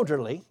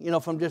elderly,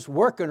 from just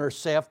working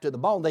herself to the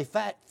bone,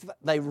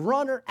 they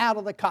run her out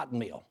of the cotton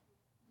mill.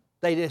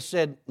 They just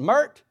said,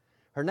 Mert,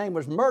 her name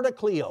was Myrta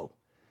Cleo.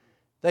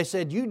 They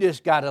said, you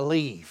just got to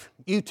leave.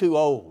 You too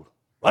old.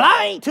 Well,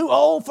 I ain't too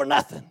old for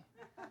nothing.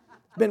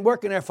 Been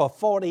working there for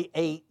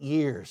 48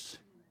 years.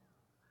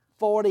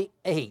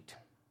 48.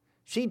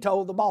 She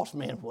told the boss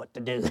man what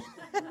to do.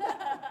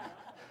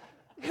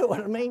 You know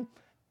what I mean?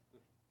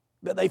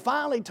 But they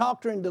finally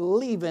talked her into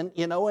leaving,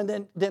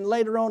 and then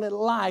later on in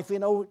life,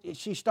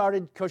 she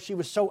started, because she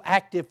was so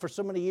active for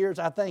so many years,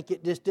 I think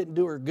it just didn't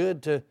do her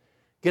good to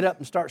get up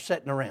and start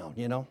sitting around,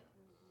 you know.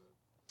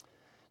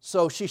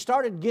 So she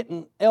started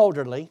getting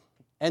elderly,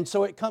 and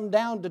so it come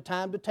down to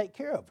time to take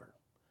care of her.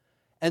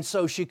 And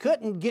so she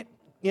couldn't get,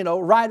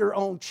 write her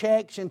own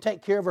checks and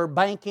take care of her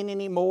banking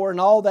anymore and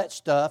all that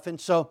stuff. And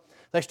so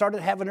they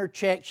started having her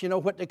checks,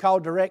 what they call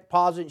direct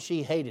deposit, and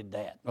she hated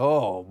that.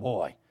 Oh,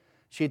 boy.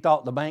 She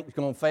thought the bank was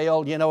going to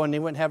fail, and they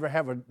wouldn't have her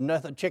have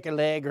another chicken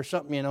leg or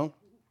something,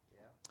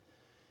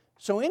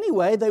 So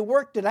anyway, they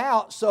worked it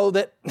out so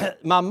that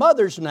my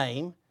mother's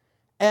name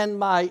and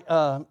my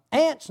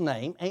aunt's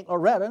name, Aunt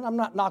Loretta, and I'm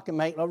not knocking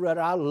my Aunt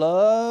Loretta. I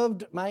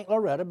loved my Aunt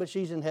Loretta, but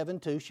she's in heaven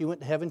too. She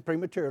went to heaven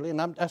prematurely, and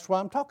that's why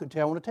I'm talking to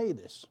you. I want to tell you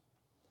this.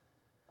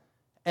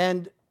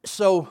 And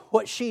so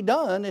what she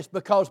done is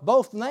because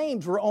both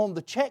names were on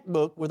the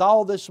checkbook with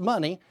all this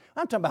money,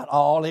 I'm talking about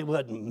all, it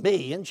wasn't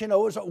millions, it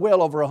was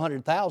well over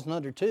 100,000,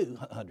 under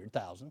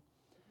 200,000,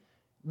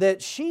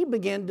 that she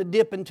began to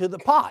dip into the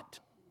pot.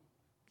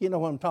 You know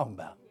what I'm talking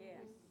about.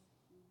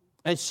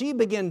 And she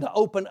began to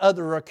open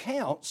other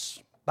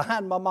accounts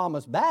behind my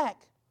mama's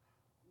back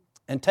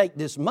and take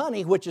this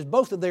money, which is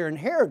both of their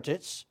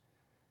inheritance,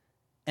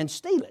 and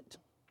steal it.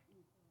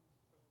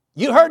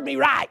 You heard me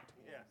right.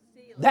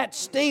 That's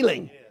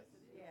stealing.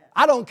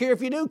 I don't care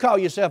if you do call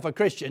yourself a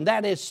Christian.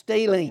 That is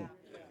stealing.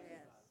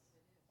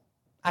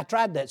 I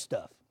tried that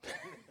stuff.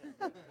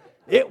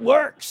 It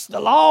works. The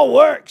law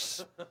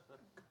works.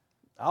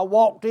 I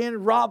walked in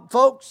and robbed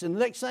folks, and the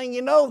next thing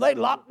you know, they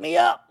locked me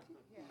up.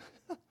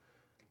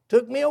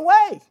 Took me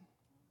away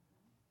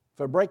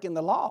for breaking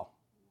the law.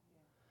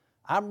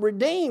 I'm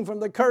redeemed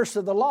from the curse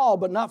of the law,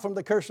 but not from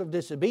the curse of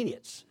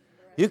disobedience.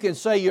 You can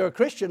say you're a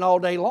Christian all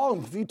day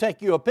long. If you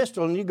take you a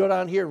pistol and you go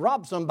down here and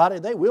rob somebody,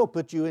 they will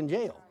put you in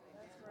jail.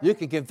 You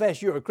can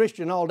confess you're a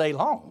Christian all day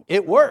long.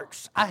 It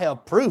works. I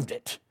have proved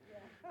it.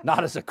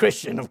 Not as a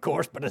Christian, of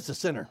course, but as a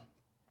sinner.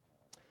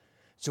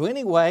 So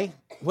anyway,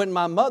 when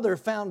my mother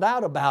found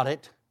out about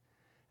it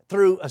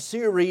through a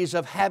series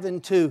of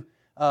having to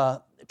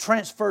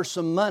transfer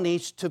some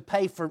monies to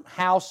pay for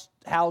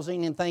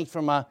housing and things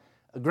for my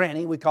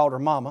granny, we called her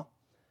Mama,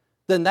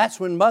 then that's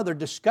when Mother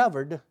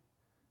discovered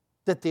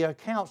that the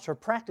accounts are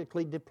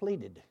practically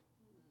depleted.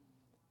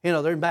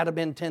 There might have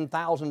been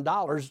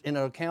 $10,000 in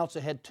accounts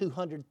that had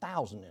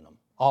 $200,000 in them,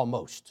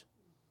 almost.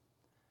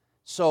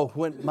 So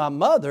when my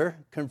mother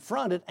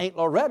confronted Aunt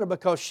Loretta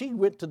because she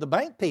went to the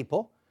bank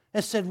people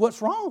and said,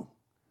 "What's wrong?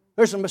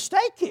 There's a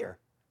mistake here.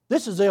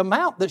 This is the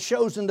amount that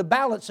shows in the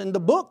balance in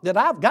the book that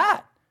I've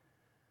got."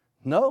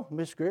 "No,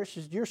 Miss Grier,"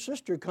 says, "your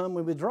sister come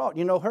and withdraw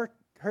it.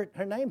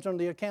 Her name's on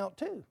the account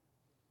too."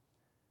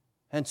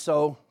 And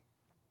so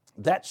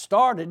that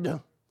started,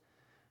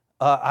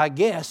 I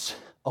guess,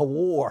 a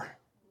war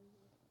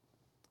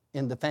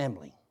in the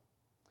family.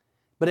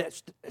 But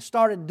it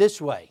started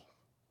this way.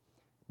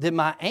 Then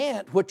my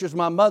aunt, which was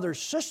my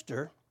mother's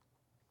sister,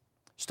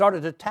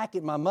 started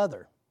attacking my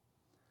mother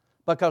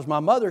because my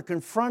mother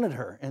confronted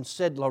her and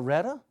said,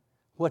 "Loretta,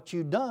 what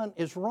you done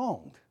is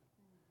wrong."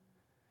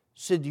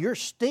 Said, "You're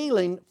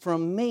stealing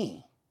from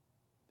me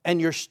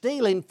and you're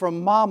stealing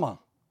from Mama."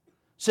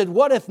 Said,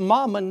 "What if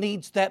Mama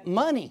needs that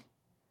money?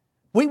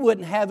 We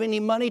wouldn't have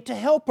any money to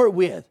help her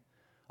with."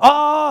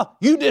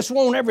 You just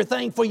want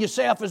everything for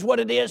yourself is what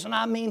it is. And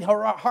I mean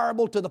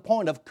horrible to the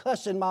point of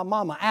cussing my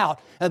mama out.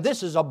 And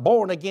this is a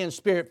born-again,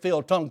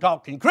 spirit-filled,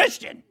 tongue-talking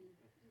Christian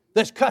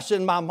that's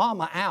cussing my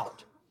mama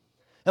out.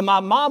 And my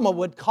mama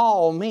would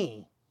call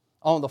me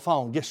on the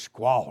phone just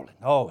squalling.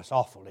 Oh, it's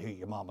awful to hear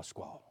your mama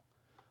squall.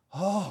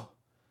 Oh,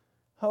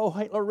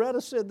 Aunt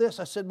Loretta said this.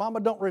 I said, "Mama,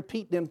 don't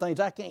repeat them things.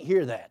 I can't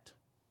hear that."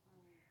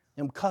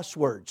 Them cuss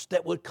words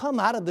that would come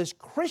out of this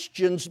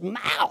Christian's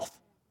mouth.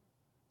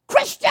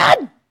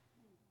 Christian!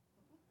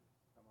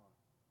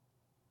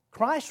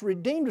 Christ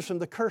redeemed us from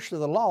the curse of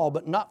the law,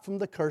 but not from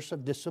the curse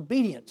of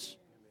disobedience.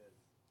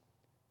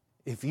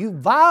 If you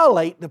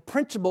violate the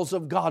principles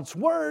of God's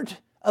Word,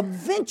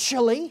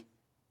 eventually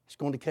it's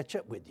going to catch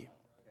up with you.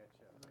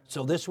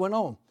 So this went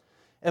on.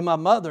 And my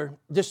mother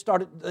just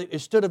started,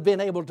 instead of being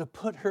able to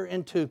put her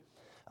into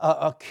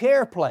a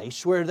care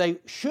place where they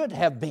should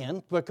have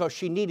been because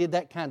she needed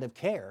that kind of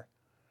care,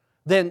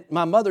 then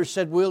my mother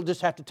said, "We'll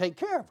just have to take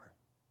care of her."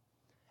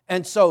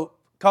 And so,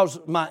 because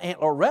my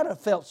Aunt Loretta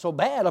felt so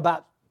bad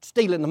about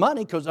stealing the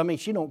money, because,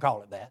 she don't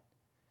call it that,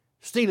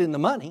 stealing the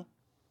money,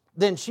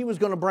 then she was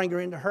going to bring her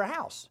into her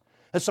house.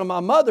 And so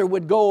my mother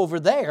would go over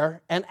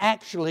there and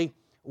actually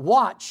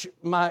watch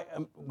my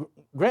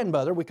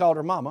grandmother, we called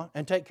her Mama,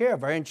 and take care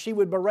of her. And she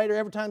would berate her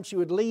every time she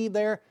would leave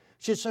there.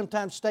 She'd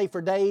sometimes stay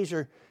for days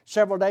or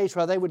several days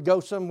while they would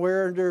go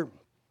somewhere and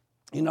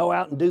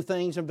out and do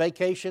things and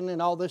vacation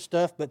and all this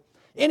stuff. But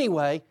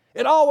anyway,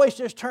 it always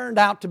just turned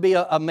out to be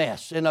a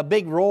mess and a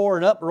big roar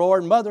and uproar.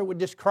 And Mother would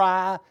just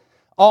cry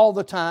all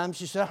the time.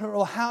 She said, "I don't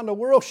know how in the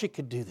world she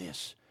could do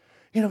this.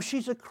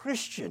 She's a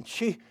Christian.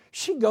 She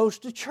goes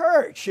to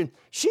church and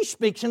she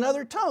speaks in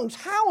other tongues.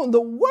 How in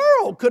the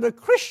world could a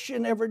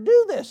Christian ever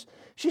do this?"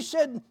 She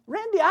said,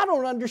 "Randy, I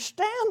don't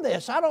understand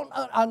this.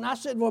 And I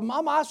said, "Well,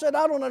 Mama," I said,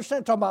 "I don't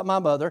understand." Talking about my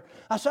mother.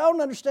 I said, "I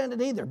don't understand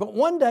it either." But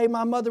one day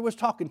my mother was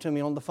talking to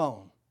me on the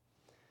phone.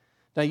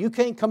 Now, you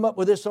can't come up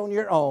with this on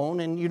your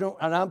own, and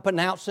I'm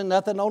pronouncing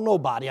nothing on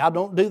nobody. I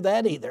don't do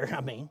that either,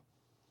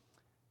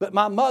 But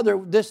my mother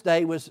this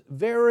day was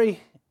very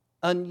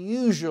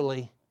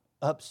unusually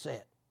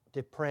upset,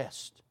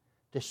 depressed,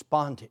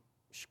 despondent,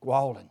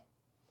 squalling.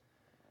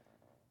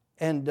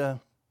 And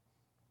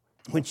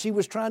when she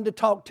was trying to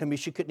talk to me,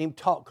 she couldn't even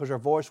talk because her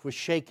voice was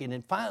shaking.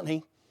 And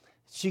finally,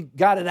 she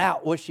got it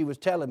out, what she was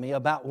telling me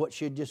about what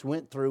she had just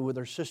went through with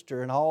her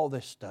sister and all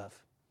this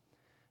stuff.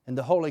 And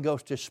the Holy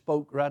Ghost just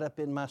spoke right up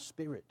in my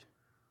spirit.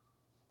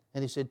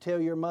 And He said, tell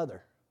your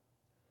mother,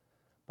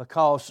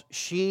 because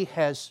she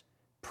has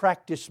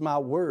practiced my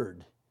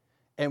word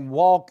and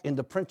walked in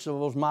the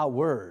principles of my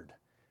word,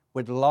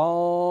 with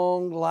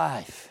long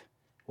life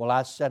will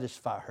I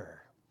satisfy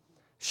her.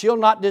 She'll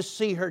not just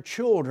see her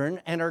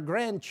children and her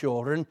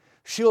grandchildren,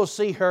 she'll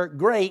see her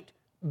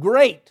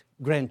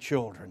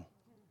great-great-grandchildren,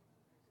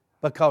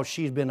 because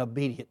she's been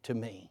obedient to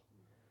me.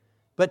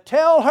 But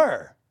tell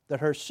her that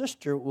her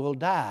sister will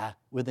die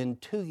within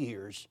 2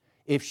 years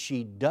if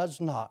she does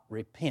not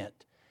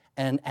repent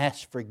and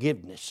ask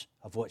forgiveness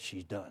of what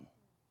she's done.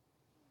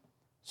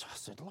 So I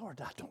said, Lord,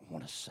 I don't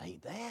want to say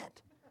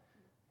that.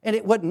 And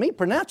it wasn't me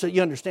pronouncing it,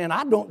 you understand.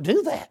 I don't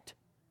do that.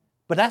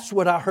 But that's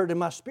what I heard in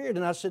my spirit.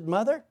 And I said,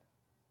 Mother,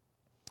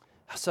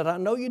 I said, I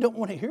know you don't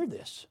want to hear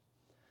this.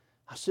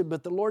 I said,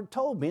 but the Lord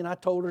told me, and I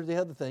told her the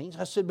other things.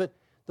 I said, but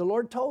the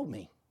Lord told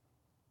me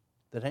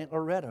that Aunt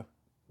Loretta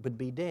would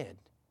be dead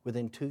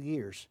within 2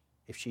 years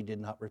if she did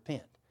not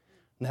repent.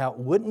 Now, it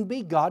wouldn't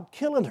be God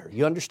killing her.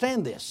 You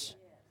understand this?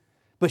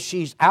 But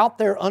she's out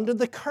there under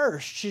the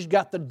curse. She's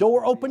got the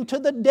door open to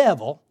the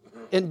devil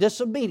in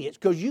disobedience,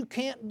 because you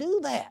can't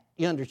do that.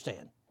 You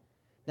understand?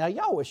 Now,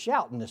 y'all was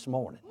shouting this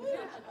morning.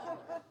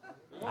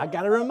 I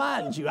got to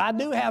remind you, I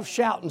do have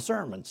shouting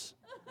sermons.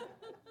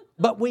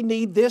 But we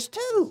need this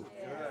too.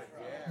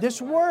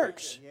 This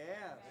works.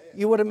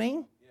 You know what I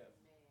mean?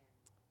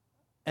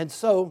 And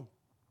so,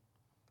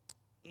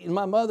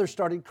 my mother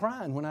started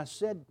crying when I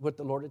said what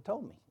the Lord had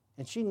told me.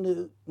 And she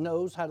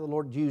knows how the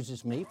Lord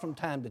uses me from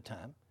time to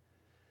time.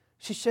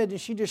 She said, and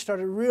she just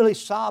started really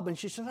sobbing.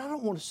 She said, I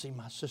don't want to see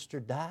my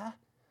sister die.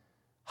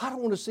 I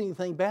don't want to see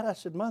anything bad. I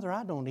said, Mother,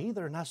 I don't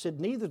either. And I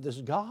said, neither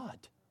does God.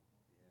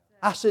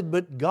 I said,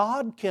 but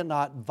God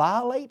cannot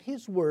violate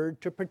His word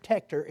to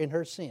protect her in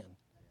her sin.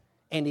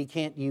 And He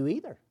can't you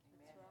either.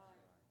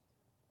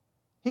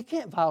 He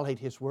can't violate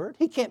His word.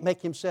 He can't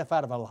make Himself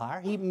out of a liar.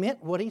 He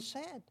meant what He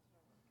said.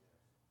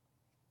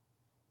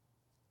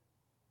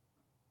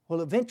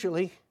 Well,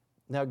 eventually,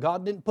 now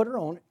God didn't put it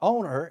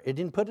on her. It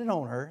didn't put it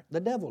on her. The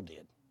devil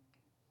did.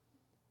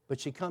 But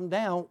she come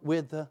down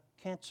with the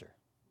cancer.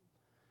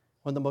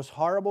 One of the most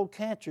horrible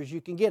cancers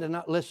you can get. And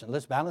now, listen,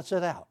 let's balance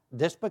it out.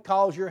 Just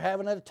because you're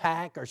having an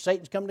attack or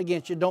Satan's coming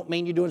against you don't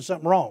mean you're doing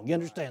something wrong. You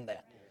understand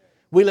that?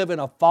 We live in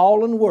a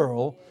fallen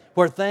world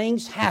where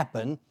things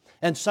happen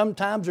and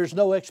sometimes there's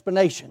no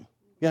explanation.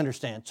 You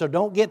understand? So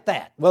don't get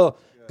that. Well,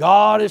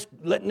 God is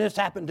letting this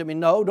happen to me.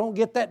 No, don't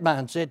get that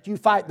mindset. You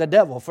fight the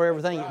devil for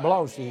everything that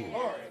belongs to you.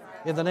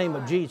 In the name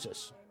of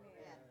Jesus.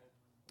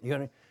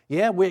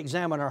 Yeah, we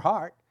examine our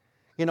heart.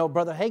 You know,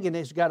 Brother Hagin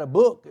has got a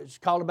book. It's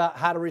called about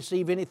how to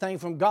receive anything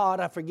from God.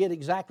 I forget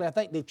exactly. I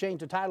think they've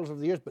changed the titles over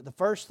the years. But the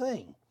first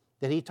thing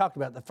that he talked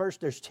about,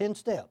 there's 10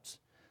 steps.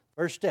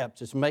 First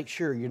steps is make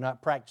sure you're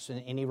not practicing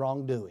any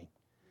wrongdoing.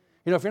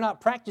 You know, if you're not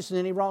practicing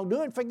any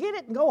wrongdoing, forget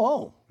it and go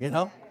home,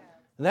 And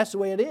that's the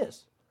way it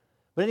is.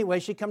 But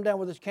anyway, she come down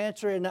with this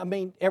cancer,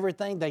 and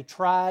everything they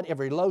tried,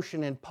 every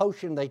lotion and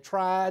potion they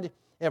tried,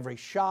 every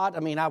shot.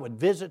 I would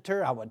visit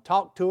her, I would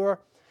talk to her,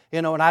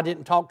 and I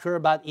didn't talk to her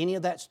about any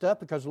of that stuff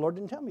because the Lord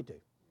didn't tell me to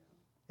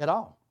at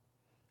all.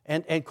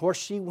 And of course,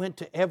 she went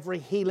to every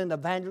healing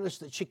evangelist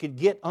that she could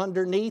get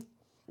underneath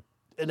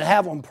and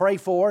have them pray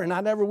for her, and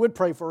I never would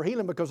pray for her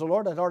healing because the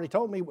Lord had already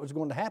told me what was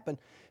going to happen.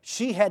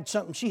 She had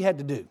something she had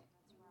to do.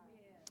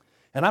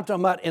 And I'm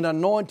talking about in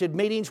anointed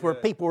meetings where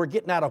people were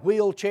getting out of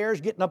wheelchairs,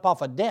 getting up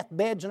off of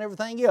deathbeds and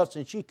everything else,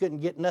 and she couldn't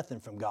get nothing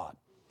from God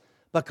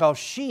because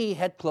she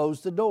had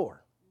closed the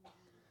door.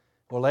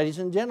 Well, ladies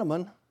and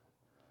gentlemen,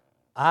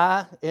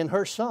 I and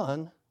her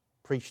son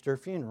preached her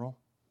funeral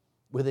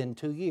within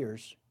 2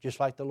 years, just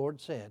like the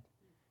Lord said,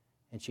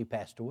 and she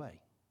passed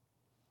away.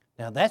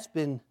 Now, that's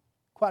been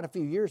quite a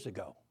few years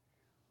ago.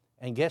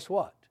 And guess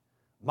what?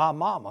 My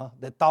mama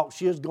that thought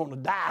she was going to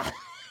die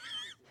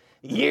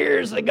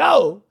years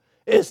ago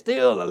is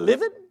still a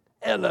living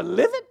and a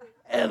living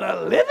and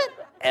a living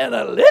and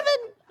a living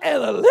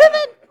and a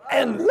living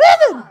and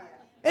living.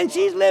 And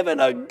she's living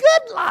a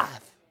good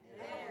life.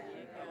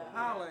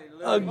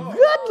 A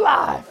good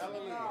life.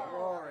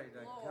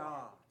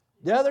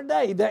 The other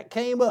day that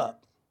came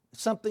up.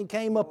 Something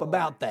came up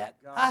about that.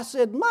 I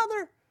said,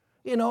 Mother,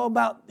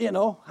 about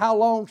how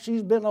long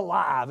she's been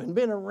alive and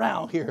been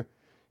around here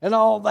and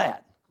all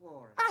that.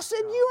 I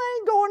said, you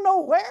ain't going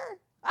nowhere.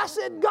 I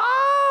said,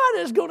 God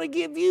is going to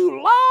give you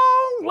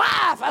long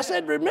life. I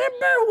said,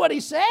 remember what He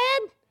said?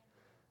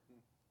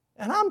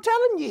 And I'm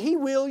telling you, He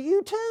will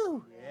you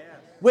too. Yes.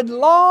 With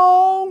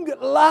long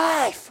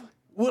life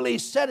will He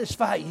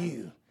satisfy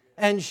you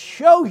and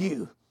show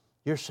you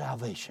your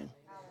salvation.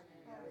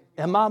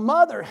 And my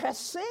mother has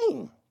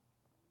seen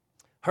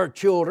her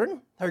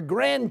children, her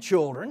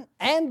grandchildren,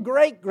 and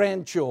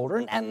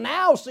great-grandchildren, and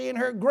now seeing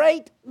her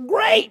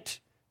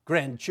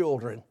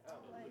great-great-grandchildren.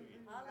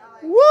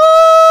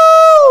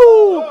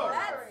 Woo!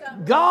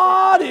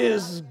 God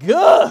is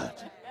good,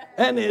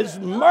 and His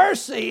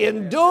mercy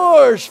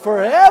endures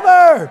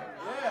forever.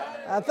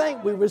 I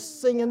think we were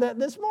singing that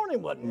this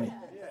morning, wasn't we?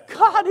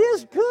 God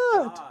is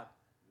good.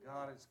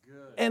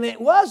 And it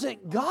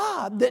wasn't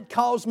God that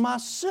caused my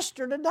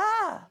sister to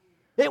die.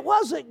 It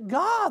wasn't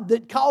God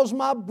that caused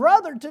my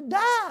brother to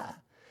die.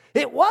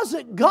 It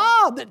wasn't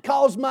God that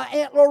caused my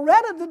Aunt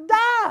Loretta to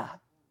die.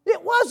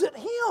 It wasn't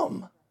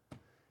Him.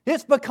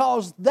 It's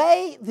because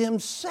they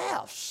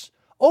themselves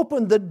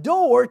opened the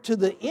door to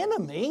the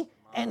enemy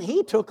and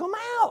he took them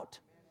out.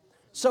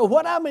 So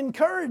what I'm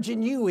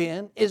encouraging you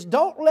in is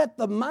don't let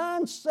the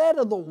mindset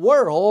of the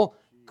world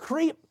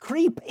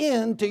creep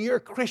into your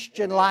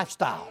Christian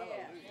lifestyle.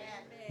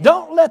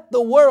 Don't let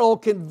the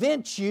world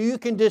convince you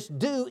can just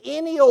do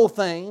any old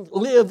thing,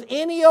 live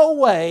any old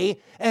way,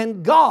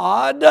 and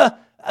God,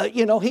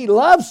 He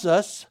loves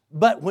us,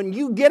 but when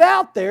you get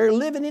out there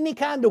living any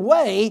kind of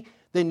way,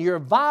 then you're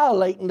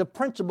violating the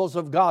principles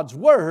of God's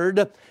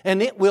Word,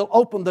 and it will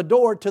open the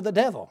door to the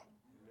devil.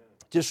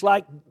 Just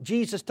like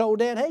Jesus told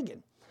Dad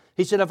Hagin.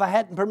 He said, if I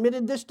hadn't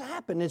permitted this to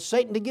happen and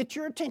Satan to get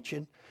your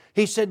attention,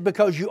 he said,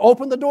 because you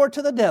opened the door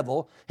to the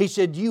devil, he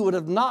said, you would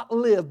have not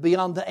lived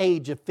beyond the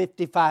age of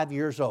 55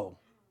 years old.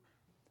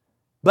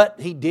 But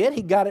he did.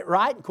 He got it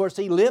right. Of course,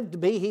 he lived to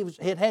be, he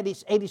had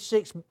his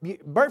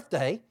 86th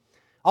birthday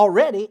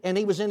already, and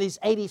he was in his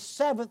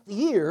 87th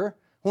year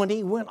when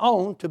he went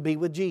on to be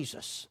with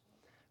Jesus.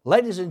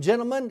 Ladies and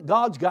gentlemen,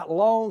 God's got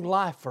long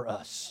life for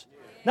us.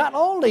 Not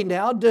only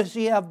now does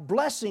He have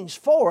blessings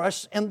for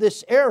us in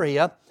this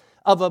area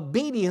of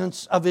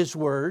obedience of His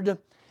Word,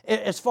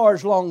 as far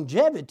as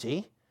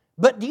longevity,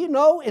 but do you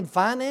know in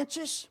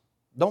finances,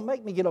 don't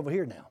make me get over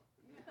here now.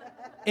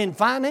 In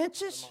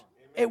finances,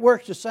 it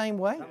works the same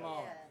way.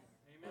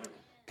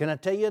 Can I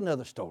tell you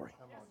another story?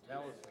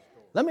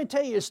 Let me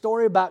tell you a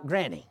story about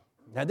Granny.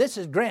 Now this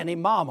is Granny,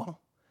 Mama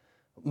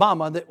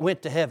that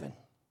went to heaven.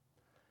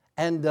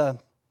 And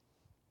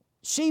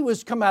she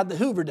was come out of the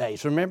Hoover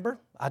days, remember?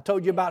 I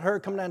told you about her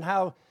coming down,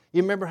 how,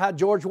 you remember how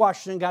George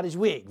Washington got his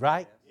wig,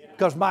 right?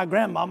 Because my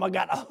grandmama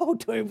got a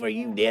hold to him before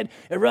you did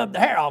and rubbed the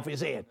hair off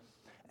his head.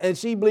 And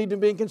she believed in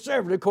being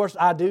conservative. Of course,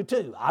 I do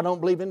too. I don't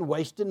believe in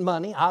wasting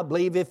money. I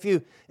believe if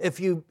you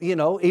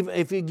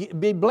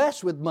be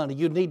blessed with money,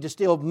 you need to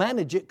still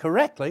manage it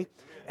correctly.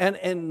 And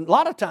a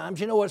lot of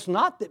times, it's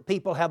not that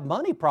people have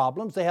money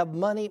problems. They have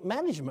money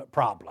management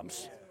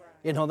problems.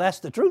 That's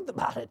the truth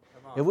about it.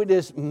 If we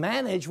just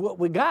manage what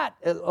we got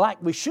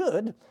like we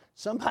should,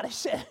 somebody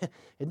said,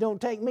 it don't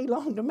take me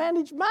long to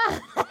manage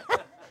mine.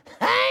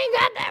 I ain't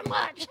got that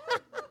much.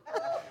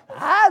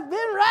 I've been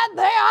right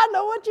there. I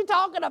know what you're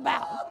talking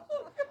about.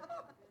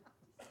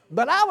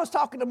 But I was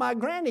talking to my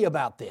granny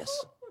about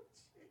this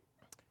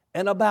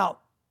and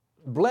about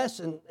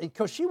blessing,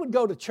 because she would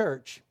go to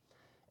church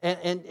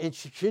and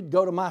she'd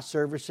go to my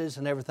services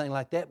and everything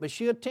like that, but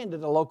she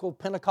attended a local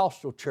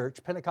Pentecostal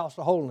church,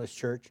 Pentecostal Holiness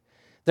Church,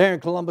 there in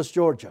Columbus,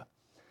 Georgia.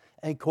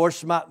 And of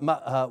course, one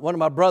of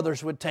my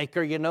brothers would take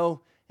her,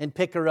 and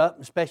pick her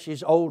up, especially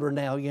she's older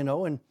now,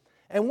 And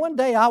one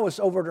day I was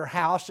over at her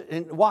house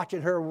and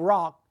watching her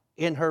rock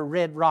in her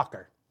red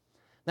rocker.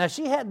 Now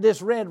she had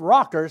this red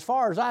rocker, as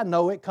far as I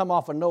know, it come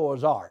off of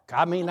Noah's Ark.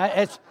 I mean,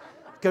 it's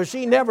because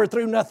she never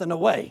threw nothing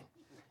away.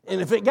 And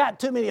if it got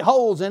too many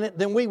holes in it,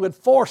 then we would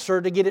force her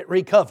to get it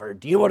recovered.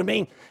 Do you know what I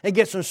mean? And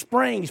get some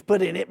springs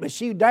put in it, but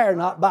she dare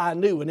not buy a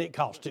new one. It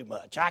costs too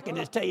much. I can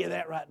just tell you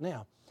that right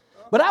now.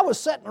 But I was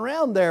sitting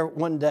around there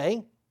one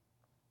day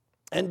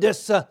and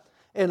just,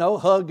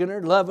 hugging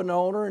her, loving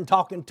on her and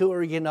talking to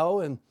her,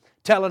 and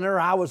telling her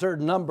I was her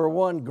number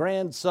one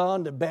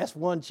grandson, the best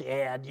one she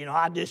had.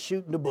 I just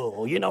shooting the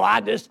bull.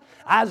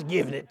 I was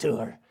giving it to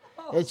her.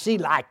 And she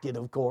liked it,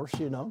 of course,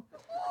 So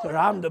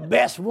I'm the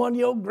best one of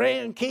your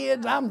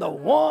grandkids. I'm the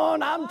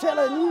one, I'm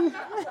telling you.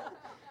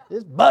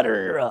 Just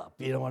butter her up,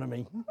 you know what I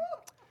mean?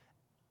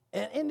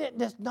 And it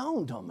just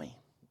dawned on me.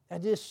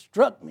 It just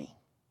struck me.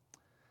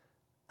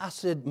 I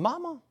said,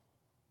 Mama,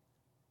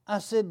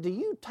 do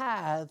you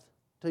tithe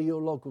to your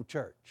local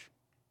church?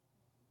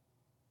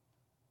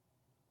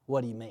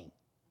 What do you mean?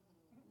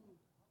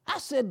 I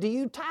said, do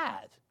you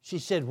tithe? She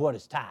said, what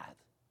is tithe?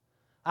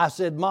 I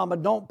said, Mama,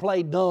 don't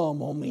play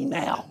dumb on me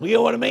now. You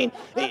know what I mean?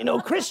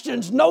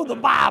 Christians know the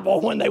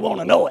Bible when they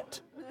want to know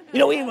it.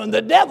 Even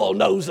the devil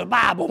knows the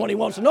Bible when he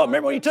wants to know it.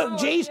 Remember when he took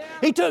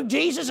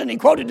Jesus and he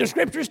quoted the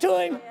scriptures to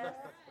him?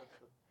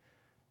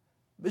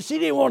 But she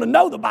didn't want to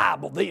know the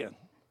Bible then.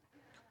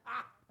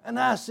 And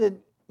I said,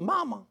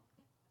 Mama,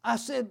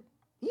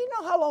 you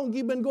know how long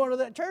you've been going to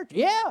that church?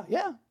 Yeah.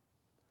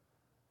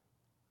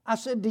 I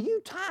said, do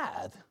you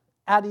tithe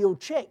out of your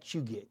checks you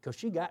get? Because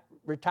she got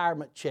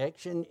retirement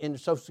checks and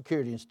Social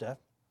Security and stuff.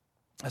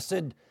 I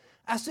said,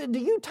 do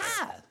you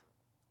tithe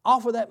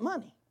off of that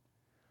money?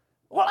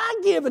 Well,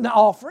 I give an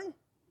offering.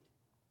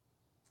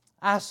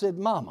 I said,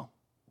 Mama,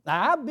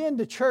 now I've been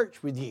to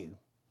church with you.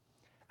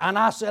 And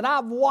I said,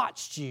 I've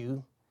watched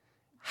you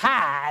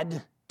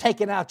hide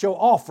taking out your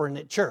offering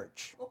at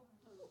church.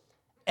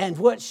 And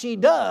what she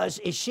does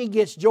is she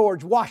gets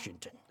George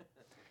Washington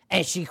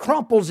and she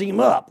crumples him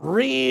up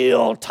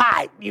real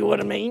tight. You know what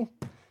I mean?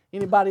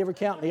 Anybody ever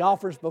count the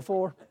offers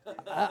before?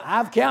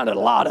 I've counted a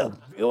lot of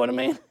them. You know what I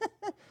mean?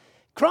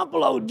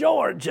 Crumple old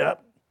George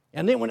up.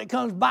 And then when it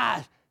comes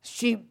by,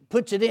 she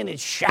puts it in and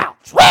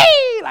shouts,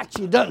 whee, like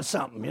she's done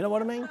something. You know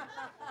what I mean?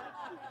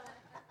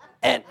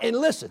 And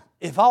listen,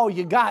 if all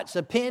you got's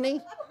a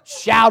penny,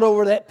 shout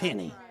over that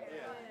penny.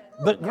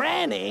 But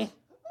Granny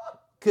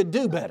could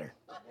do better.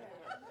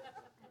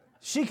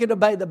 She could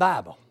obey the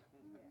Bible.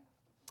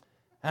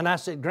 And I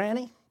said,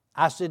 Granny,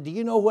 I said, do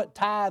you know what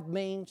tithe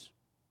means?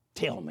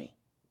 Tell me.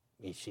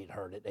 She'd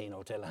heard it. Ain't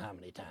no telling how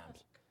many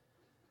times.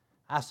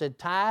 I said,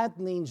 tithe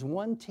means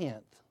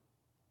 1/10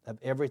 of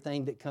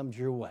everything that comes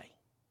your way.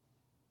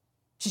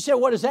 She said,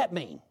 what does that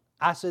mean?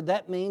 I said,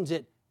 that means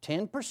that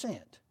 10%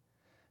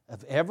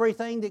 of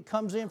everything that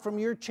comes in from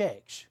your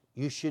checks,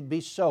 you should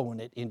be sowing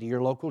it into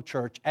your local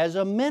church as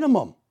a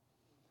minimum.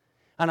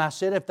 And I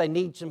said, if they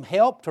need some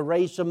help to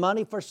raise some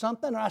money for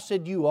something, I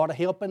said, you ought to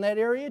help in that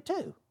area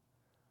too.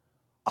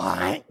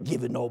 I ain't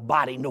giving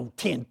nobody no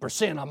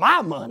 10% of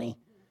my money.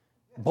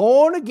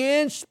 Born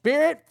again,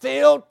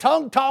 spirit-filled,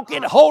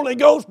 tongue-talking, Holy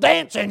Ghost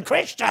dancing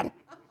Christian.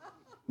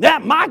 Now,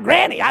 my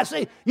granny, I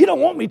say, you don't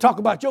want me to talk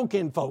about your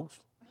kin folks.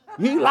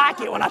 You like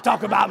it when I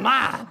talk about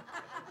mine.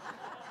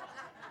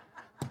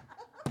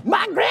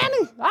 My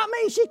granny, I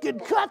mean, she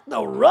could cut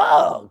the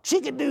rug.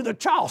 She could do the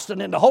Charleston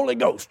in the Holy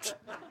Ghost.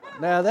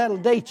 Now, that'll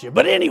date you.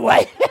 But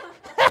anyway,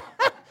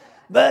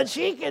 but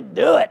she could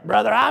do it,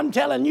 brother. I'm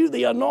telling you,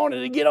 the anointing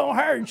to get on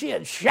her, and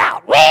she'd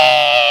shout,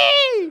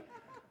 whee,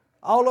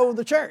 all over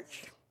the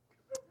church.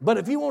 But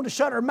if you want to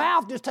shut her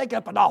mouth, just take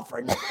up an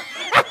offering.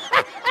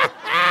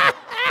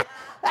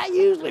 That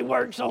usually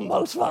works on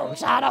most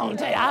folks. I don't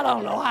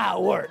know how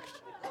it works.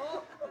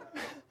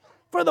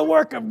 For the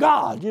work of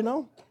God, you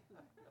know.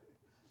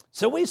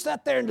 So we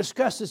sat there and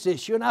discussed this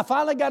issue, and I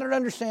finally got her to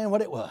understand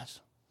what it was.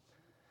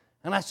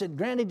 And I said,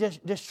 Granny,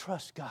 just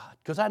trust God,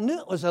 because I knew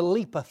it was a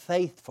leap of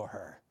faith for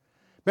her.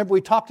 Remember,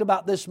 we talked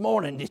about this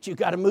morning that you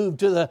got to move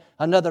to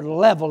another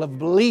level of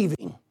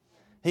believing.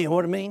 You know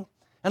what I mean?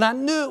 And I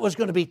knew it was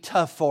going to be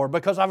tough for her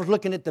because I was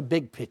looking at the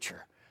big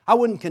picture. I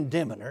wasn't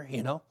condemning her,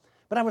 you know.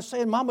 But I was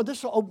saying, Mama,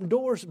 this will open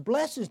doors,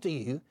 blessings to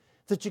you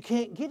that you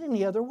can't get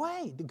any other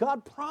way.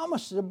 God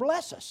promises to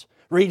bless us.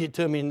 Read it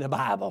to me in the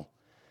Bible.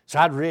 So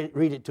I'd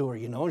read it to her,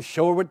 you know, and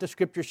show her what the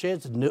Scripture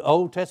says, the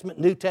Old Testament,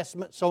 New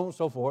Testament, so on and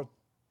so forth.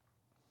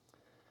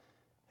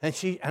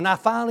 And I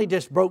finally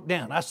just broke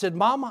down. I said,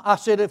 Mama, I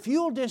said, if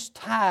you'll just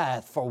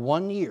tithe for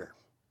 1 year,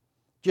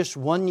 just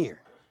 1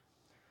 year.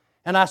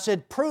 And I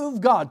said,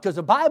 prove God, because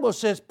the Bible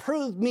says,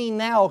 prove me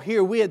now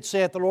herewith,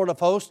 saith the Lord of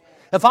hosts,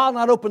 if I'll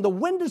not open the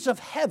windows of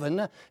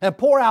heaven and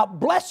pour out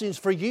blessings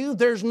for you,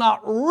 there's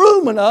not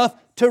room enough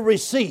to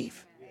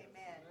receive.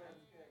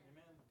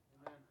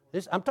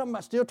 I'm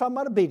still talking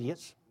about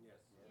obedience.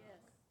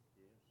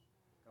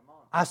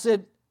 I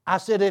said,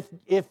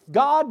 if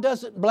God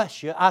doesn't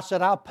bless you, I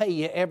said, I'll pay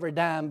you every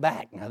dime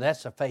back. Now,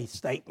 that's a faith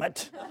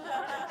statement.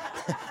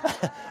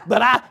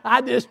 But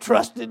I just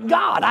trusted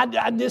God.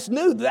 I just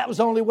knew that was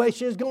the only way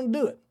she was going to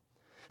do it.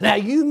 Now,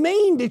 you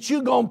mean that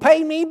you're going to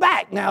pay me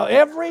back now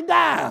every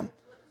dime?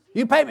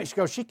 You pay me. She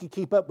goes, she can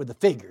keep up with the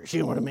figures, you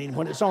know what I mean,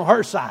 when it's on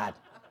her side.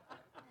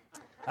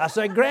 I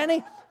said,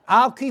 Granny,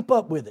 I'll keep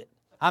up with it.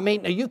 I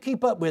mean, you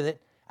keep up with it.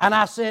 And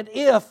I said,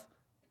 if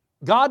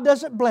God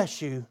doesn't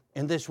bless you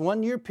in this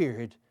 1 year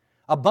period,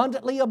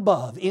 abundantly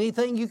above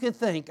anything you could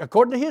think,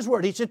 according to His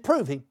Word, He said,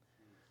 prove Him.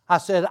 I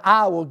said,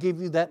 I will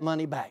give you that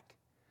money back.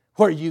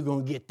 Where are you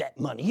going to get that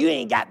money? You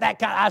ain't got that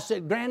kind. I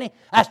said, Granny,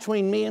 that's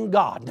between me and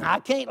God. Now,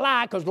 I can't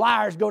lie because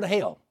liars go to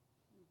hell.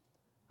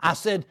 I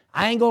said,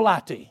 I ain't going to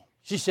lie to you.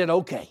 She said,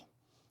 okay,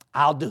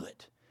 I'll do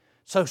it.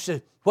 So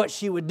what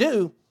she would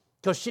do,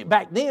 because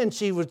back then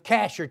she would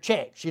cash her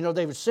checks. You know,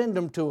 they would send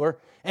them to her,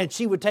 and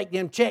she would take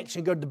them checks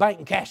and go to the bank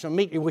and cash them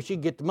immediately where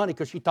she'd get the money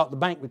because she thought the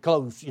bank would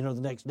close, you know, the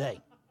next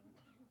day.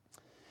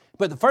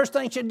 But the first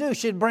thing she'd do,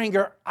 she'd bring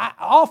her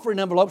offering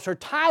envelopes, her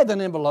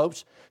tithing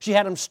envelopes. She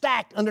had them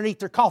stacked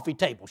underneath her coffee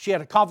table. She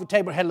had a coffee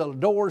table that had little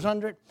doors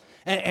under it.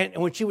 And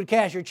when she would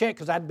cash her check,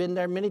 because I'd been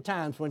there many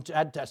times, when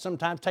I'd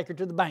sometimes take her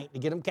to the bank to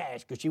get them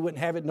cashed because she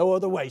wouldn't have it no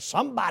other way.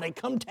 Somebody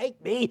come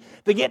take me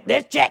to get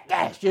this check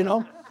cashed, you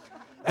know.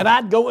 And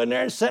I'd go in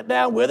there and sit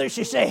down with her.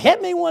 She'd say,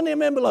 hand me one of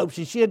them envelopes.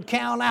 And she'd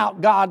count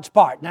out God's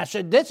part. And I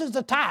said, this is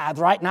the tithe,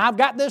 right? Now, I've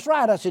got this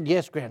right. I said,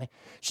 yes, Granny.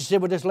 She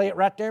said, well, just lay it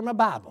right there in my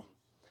Bible.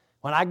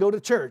 When I go to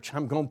church,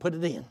 I'm going to put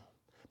it in.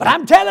 But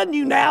I'm telling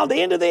you now, the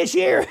end of this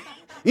year,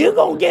 you're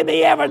going to give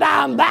me every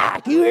dime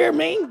back. You hear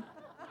me?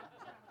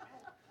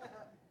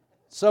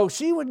 So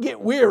she would get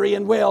weary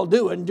and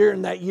well-doing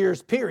during that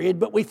year's period,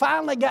 but we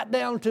finally got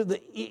down to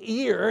the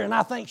year, and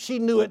I think she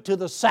knew it to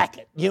the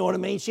second. You know what I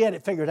mean? She had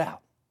it figured out.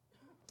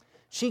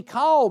 She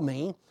called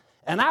me,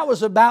 And I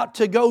was about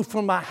to go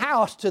from my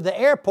house to the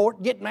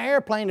airport, get in my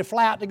airplane to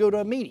fly out to go to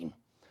a meeting.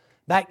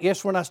 Back,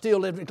 yes, when I still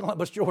lived in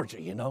Columbus,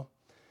 Georgia, you know.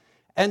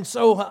 And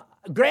so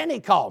Granny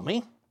called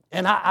me,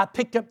 and I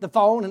picked up the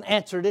phone and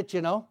answered it,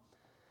 you know.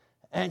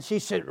 And she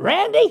said,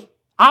 Randy,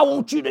 I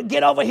want you to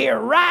get over here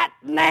right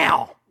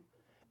now.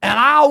 And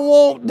I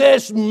want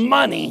this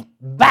money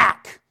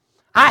back.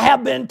 I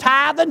have been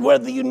tithing,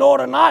 whether you know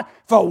it or not,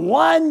 for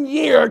 1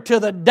 year to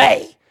the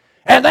day.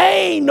 And there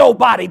ain't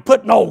nobody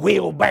put no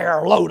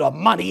wheelbarrow load of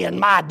money in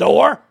my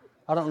door.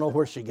 I don't know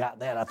where she got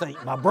that. I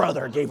think my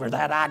brother gave her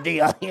that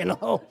idea, you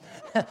know.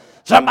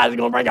 Somebody's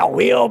going to bring a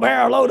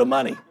wheelbarrow load of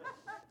money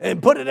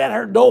and put it at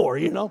her door,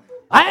 you know.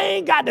 I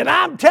ain't got that.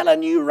 I'm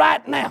telling you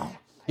right now,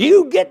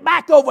 you get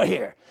back over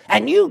here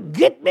and you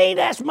get me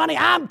this money.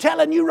 I'm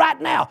telling you right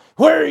now,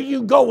 where are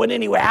you going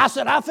anyway? I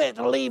said, I fit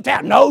to leave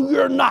town. No,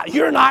 you're not.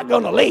 You're not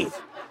going to leave.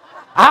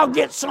 I'll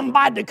get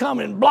somebody to come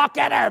and block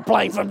that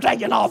airplane from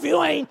taking off.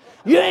 You ain't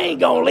going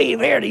to leave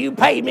here till you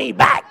pay me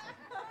back.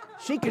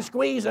 She could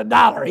squeeze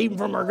 $1 even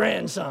from her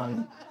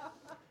grandson.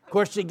 Of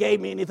course, she gave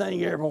me anything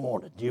you ever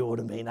wanted. You know what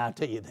I mean? I'll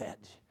tell you that.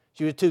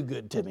 She was too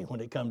good to me when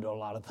it come to a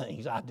lot of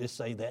things. I just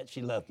say that.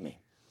 She loved me.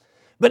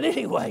 But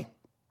anyway,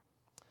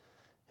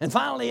 and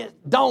finally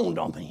it dawned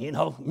on me, you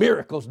know,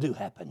 miracles do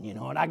happen, you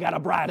know, and I got a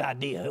bright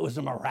idea. It was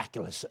a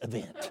miraculous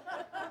event.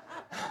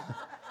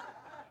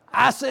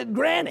 I said,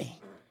 Granny,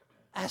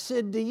 I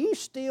said, do you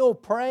still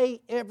pray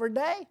every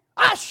day?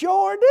 I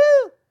sure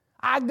do.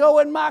 I go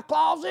in my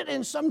closet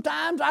and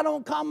sometimes I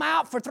don't come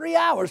out for 3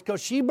 hours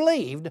because she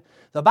believed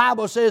the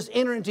Bible says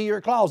enter into your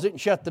closet and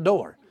shut the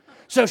door.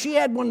 So she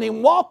had one of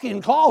them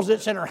walk-in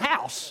closets in her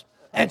house,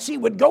 and she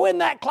would go in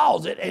that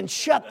closet and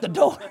shut the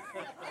door.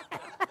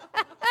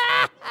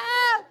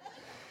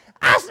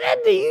 I said,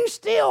 do you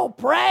still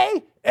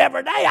pray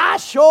every day? I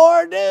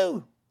sure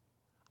do.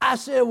 I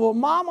said, well,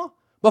 Mama,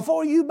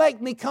 before you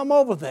make me come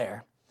over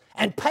there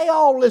and pay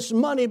all this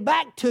money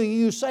back to you,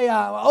 you say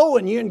I'm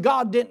owing you and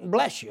God didn't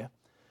bless you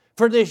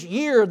for this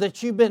year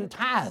that you've been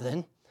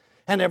tithing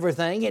and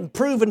everything and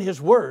proving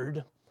His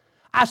Word,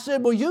 I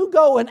said, will you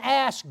go and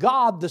ask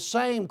God the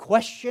same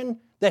question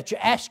that you're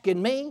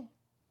asking me?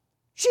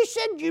 She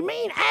said, you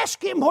mean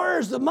ask Him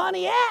where's the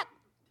money at?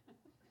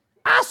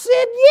 I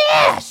said,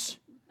 yes.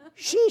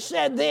 She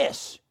said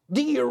this,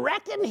 do you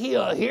reckon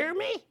He'll hear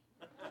me?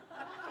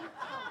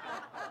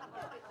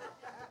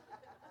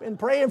 Been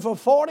praying for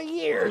 40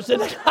 years. Been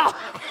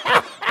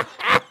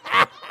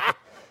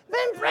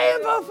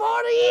praying for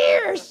 40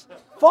 years.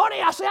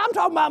 40, I say, I'm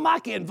talking about my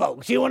kin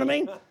folks, you know what I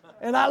mean?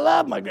 And I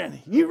love my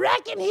granny. You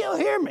reckon He'll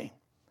hear me?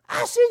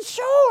 I said,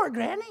 sure,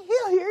 Granny,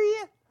 He'll hear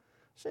you. I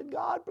said,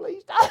 God,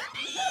 please don't.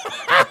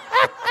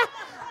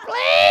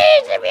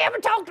 Please, if you ever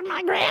talk to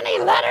my granny,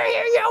 let her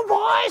hear your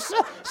voice.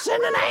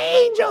 Send an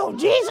angel.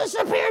 Jesus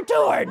appear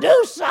to her.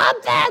 Do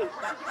something.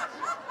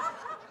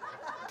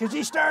 Because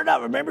she stirred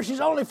up. Remember,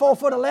 she's only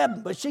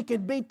 4'11", but she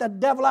could beat the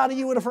devil out of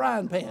you with a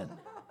frying pan.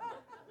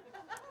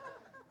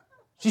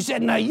 She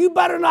said, now you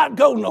better not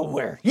go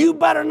nowhere. You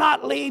better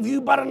not leave. You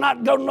better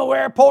not go to no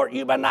airport.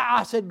 You better not.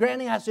 I said,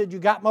 Granny, I said, you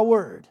got my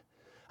word.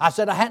 I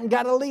said, I hadn't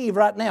got to leave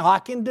right now. I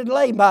can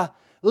delay my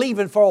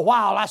leaving for a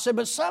while. I said,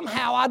 but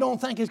somehow I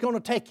don't think it's going to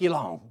take you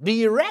long. Do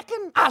you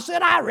reckon? I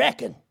said, I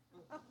reckon.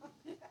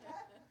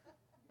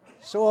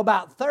 So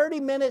about 30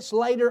 minutes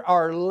later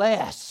or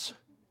less,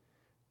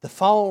 the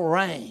phone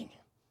rang.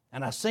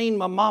 And I seen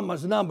my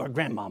mama's number,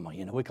 grandmama,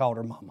 you know, we called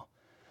her mama.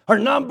 Her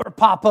number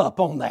pop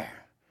up on there.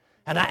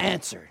 And I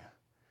answered.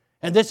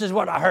 And this is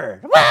what I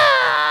heard.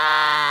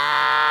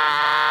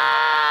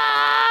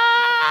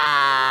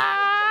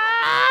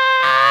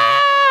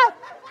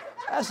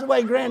 That's the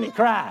way Granny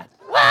cried.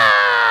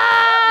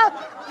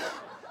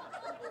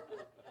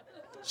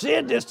 She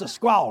had just a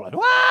squalling.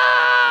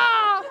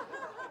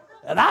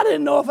 And I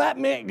didn't know if that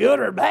meant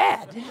good or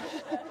bad.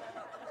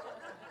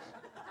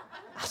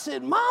 I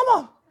said,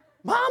 Mama,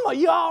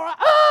 you all right?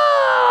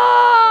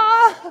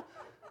 Ah!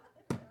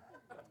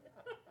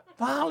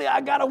 Finally, I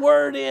got a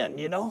word in,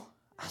 you know.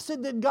 I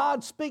said, did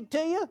God speak to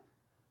you?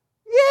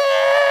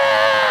 Yeah!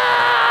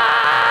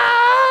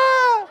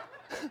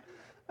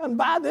 And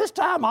by this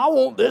time, I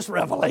want this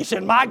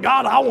revelation. My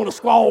God, I want to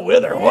squall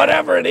with her,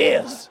 whatever it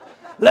is.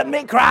 Let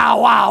me cry a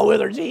while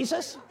with her,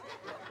 Jesus.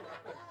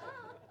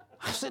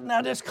 I said,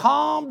 now just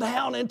calm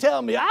down and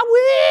tell me,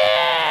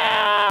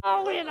 I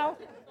will, you know.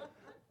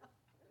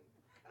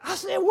 I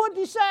said, what'd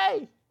you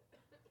say?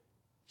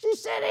 She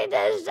said, he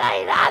didn't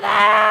say nothing.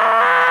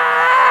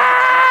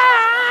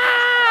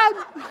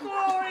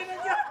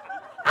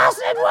 I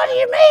said, what do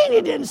you mean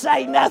he didn't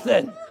say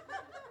nothing?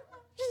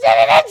 She said,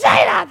 he didn't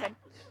say nothing.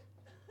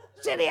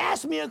 She said, he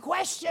asked me a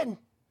question.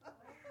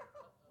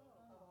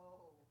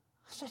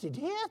 I said, he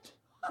did?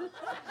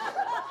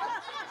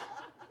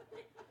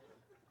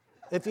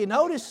 If you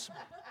notice,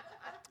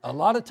 a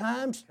lot of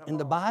times in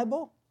the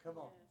Bible,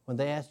 when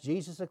they ask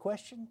Jesus a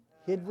question,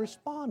 He'd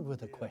respond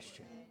with a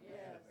question.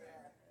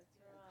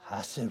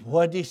 I said,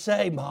 what'd he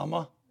say,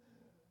 Mama?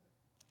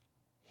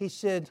 He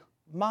said,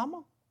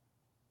 Mama?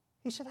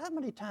 He said, how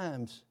many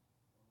times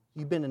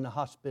You've been in the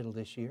hospital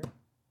this year.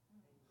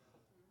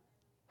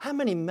 How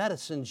many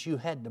medicines you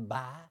had to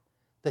buy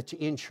that your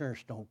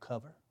insurance don't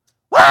cover?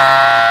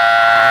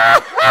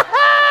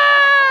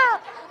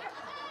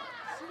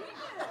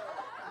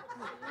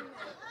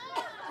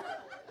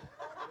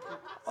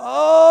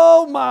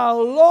 Oh, my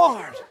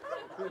Lord.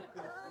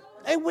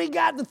 And we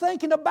got to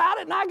thinking about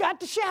it, and I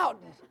got to shouting.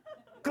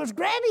 Because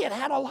Granny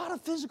had a lot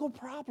of physical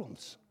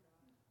problems.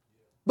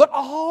 But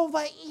all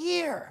that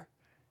year,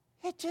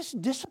 it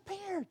just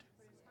disappeared.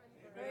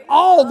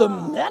 All the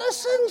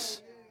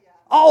medicines,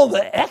 all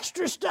the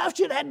extra stuff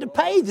she'd had to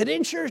pay that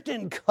insurance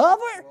didn't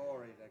cover,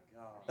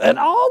 and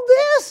all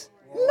this,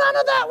 none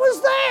of that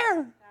was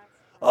there.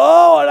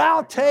 Oh, and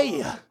I'll tell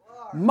you,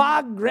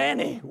 my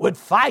granny would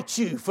fight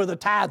you for the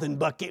tithing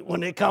bucket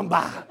when it come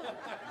by.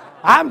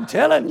 I'm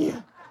telling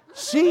you,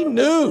 she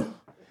knew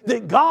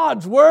that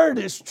God's word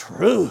is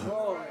true.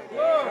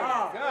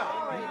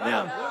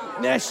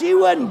 Now she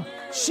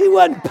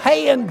wasn't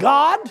paying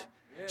God.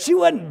 She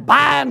wasn't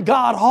buying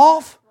God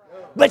off.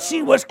 But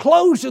she was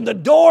closing the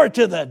door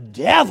to the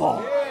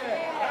devil.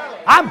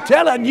 I'm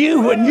telling you,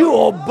 when you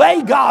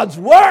obey God's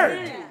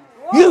word,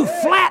 you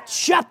flat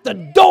shut the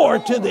door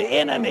to the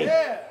enemy.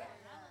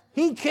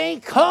 He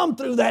can't come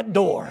through that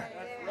door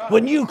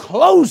when you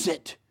close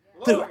it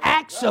through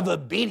acts of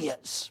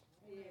obedience.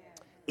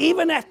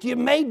 Even after you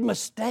made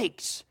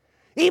mistakes,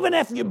 even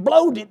if you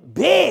blowed it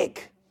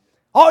big,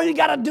 all you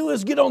got to do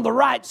is get on the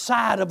right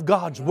side of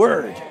God's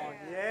word.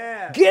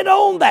 Get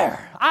on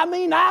there. I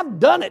mean, I've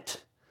done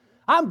it.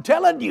 I'm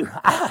telling you,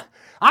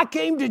 I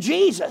came to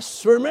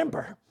Jesus,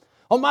 remember,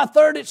 on my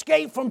third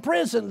escape from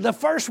prison, the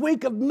first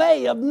week of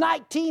May of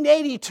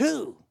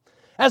 1982,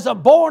 as a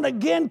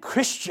born-again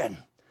Christian,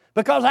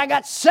 because I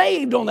got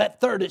saved on that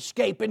third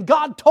escape, and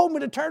God told me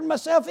to turn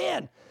myself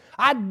in.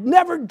 I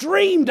never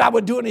dreamed I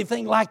would do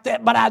anything like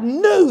that, but I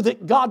knew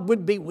that God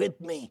would be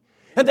with me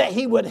and that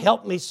He would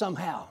help me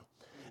somehow.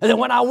 And then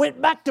when I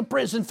went back to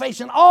prison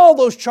facing all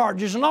those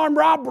charges and armed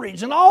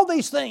robberies and all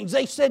these things,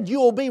 they said you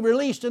will be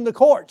released in the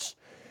courts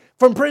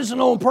from prison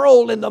on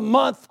parole in the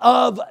month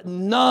of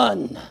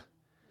none.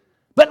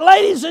 But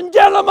ladies and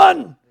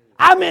gentlemen,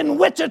 I'm in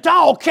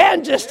Wichita,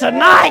 Kansas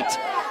tonight.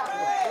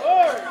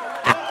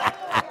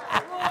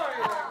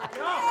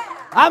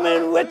 I'm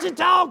in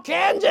Wichita,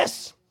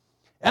 Kansas.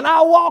 And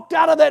I walked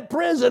out of that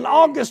prison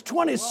August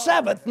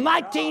 27th,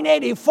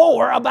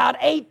 1984, about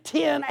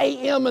 8:10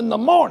 a.m. in the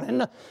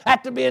morning,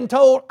 after being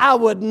told I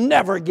would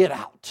never get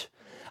out.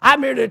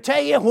 I'm here to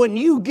tell you, when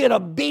you get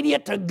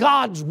obedient to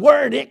God's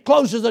word, it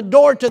closes the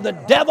door to the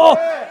devil,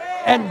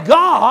 and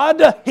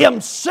God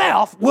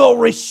Himself will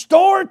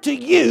restore to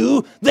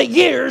you the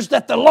years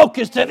that the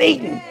locusts have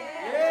eaten.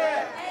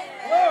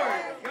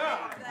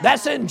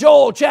 That's in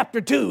Joel chapter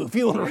 2, if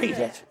you want to read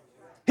it.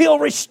 He'll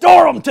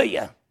restore them to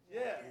you.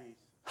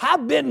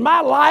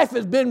 My life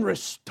has been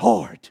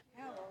restored.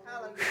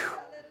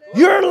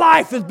 Your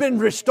life has been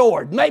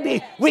restored.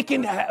 Maybe we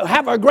can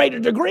have a greater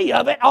degree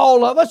of it,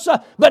 all of us,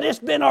 but it's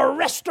been a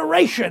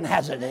restoration,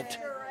 hasn't it?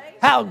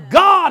 How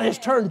God has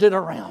turned it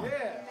around.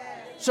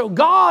 So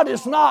God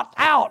is not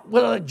out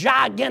with a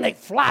gigantic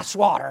fly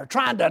swatter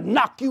trying to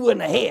knock you in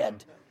the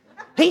head.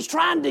 He's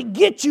trying to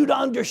get you to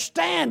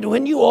understand,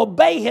 when you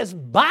obey His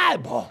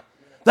Bible,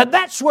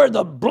 that's where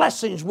the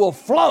blessings will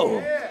flow,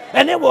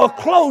 and it will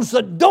close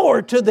the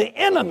door to the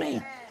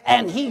enemy,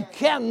 and he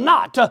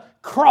cannot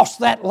cross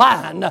that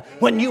line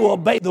when you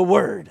obey the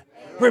word.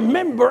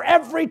 Remember,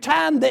 every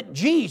time that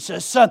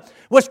Jesus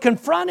was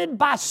confronted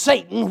by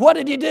Satan, what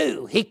did He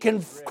do? He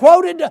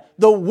quoted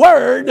the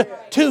word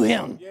to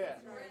him,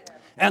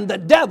 and the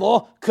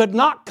devil could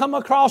not come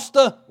across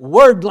the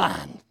word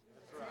line.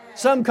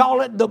 Some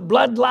call it the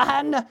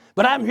bloodline,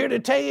 but I'm here to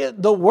tell you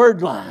the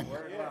word line.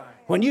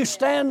 When you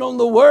stand on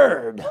the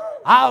word,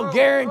 I'll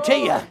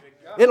guarantee you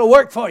it'll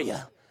work for you.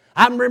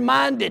 I'm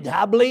reminded,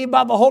 I believe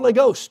by the Holy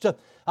Ghost,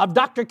 of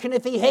Dr.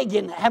 Kenneth E.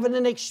 Hagin having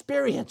an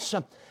experience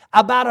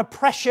about a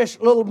precious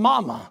little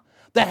mama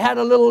that had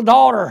a little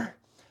daughter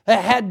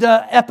that had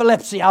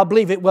epilepsy, I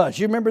believe it was.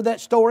 You remember that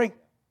story?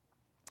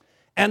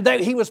 And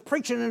he was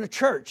preaching in a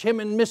church, him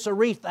and Miss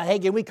Aretha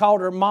Hagin. We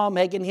called her Mom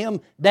Hagin, him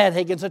Dad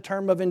Hagin's a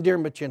term of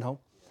endearment, you know.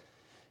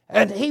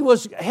 And he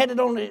was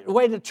headed on the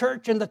way to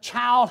church, and the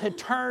child had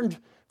turned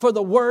for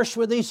the worse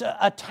with these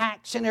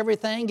attacks and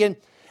everything.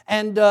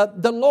 And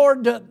the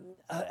Lord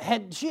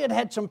she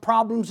had some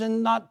problems,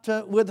 and not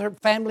with her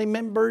family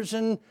members,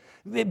 and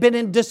been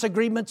in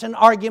disagreements and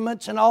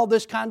arguments and all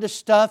this kind of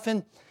stuff.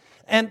 And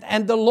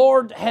the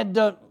Lord had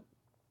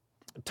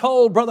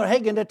told Brother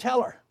Hagin to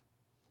tell her,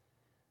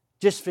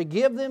 just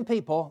forgive them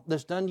people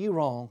that's done you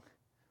wrong,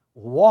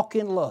 walk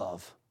in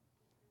love,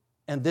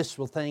 and this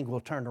thing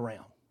will turn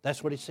around.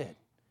 That's what he said.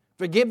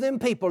 Forgive them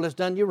people that's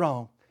done you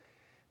wrong.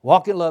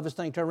 Walk in love, this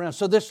thing turn around.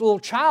 So this little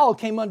child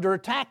came under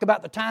attack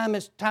about the time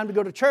it's time to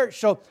go to church.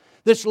 So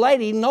this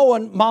lady,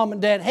 knowing Mom and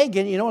Dad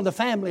Hagin, and the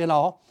family and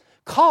all,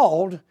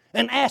 called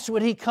and asked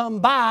would he come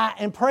by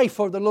and pray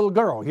for the little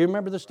girl. You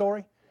remember the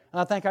story?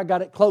 I think I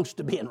got it close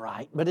to being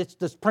right, but it's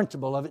this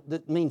principle of it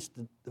that means.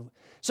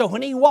 So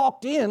when he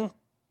walked in,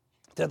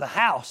 to the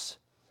house,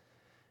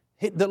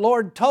 the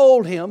Lord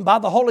told him by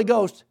the Holy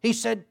Ghost, He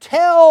said,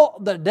 tell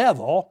the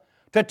devil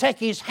to take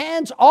his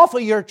hands off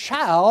of your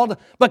child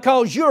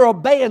because you're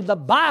obeying the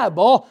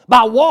Bible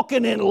by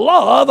walking in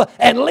love,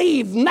 and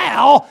leave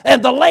now.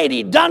 And the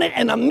lady done it,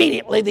 and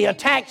immediately the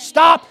attack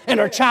stopped, and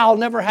her child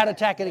never had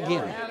attack it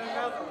again.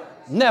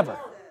 Never.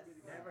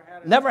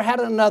 Never had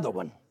another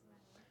one.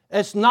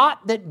 It's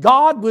not that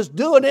God was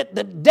doing it.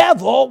 The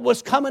devil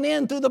was coming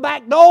in through the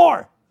back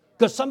door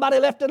because somebody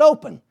left it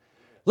open.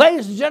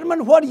 Ladies and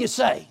gentlemen, what do you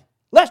say?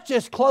 Let's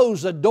just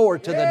close the door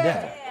to the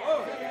devil.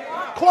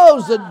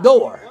 Close the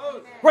door.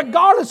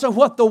 Regardless of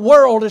what the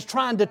world is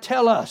trying to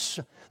tell us,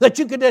 that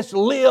you could just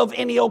live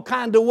any old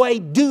kind of way,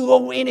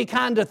 do any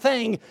kind of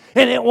thing,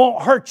 and it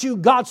won't hurt you.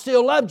 God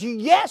still loves you.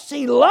 Yes,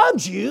 He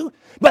loves you,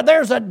 but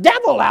there's a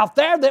devil out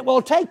there that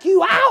will take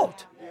you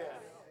out.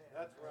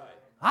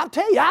 I'll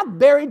tell you, I've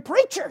buried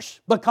preachers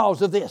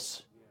because of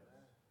this.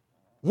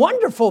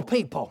 Wonderful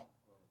people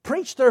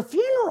preach their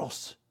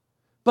funerals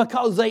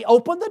because they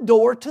open the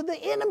door to the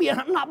enemy. And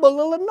I'm not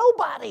belittling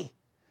nobody.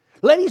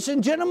 Ladies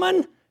and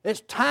gentlemen,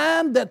 it's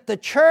time that the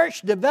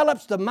church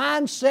develops the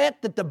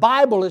mindset that the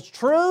Bible is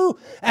true,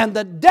 and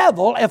the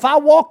devil, if I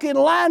walk in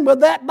line with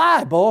that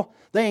Bible,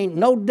 there ain't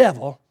no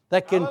devil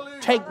that can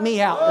take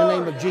me out in the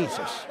name of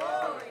Jesus.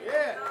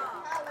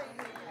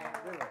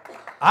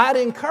 I'd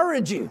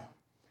encourage you,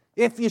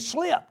 if you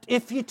slipped,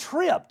 if you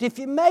tripped, if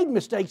you made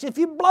mistakes, if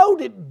you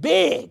blowed it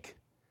big,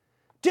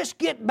 just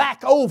get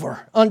back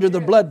over under the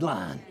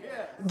bloodline.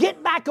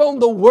 Get back on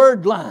the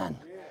word line.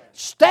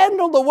 Stand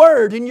on the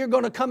Word, and you're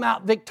going to come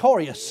out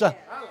victorious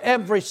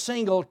every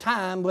single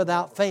time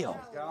without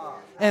fail.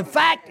 In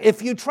fact,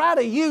 if you try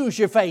to use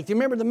your faith, you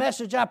remember the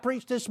message I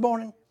preached this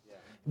morning?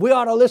 We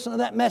ought to listen to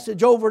that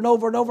message over and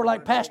over and over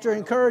like Pastor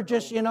encouraged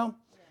us,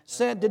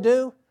 said to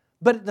do.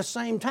 But at the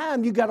same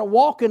time, you've got to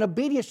walk in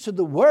obedience to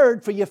the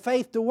Word for your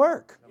faith to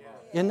work.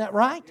 Isn't that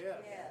right?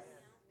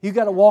 You've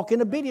got to walk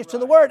in obedience to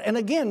the Word. And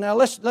again, now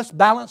let's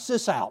balance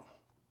this out.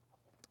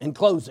 In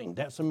closing,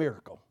 that's a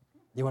miracle.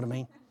 You know what I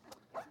mean?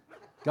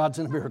 God's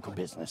in the miracle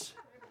business.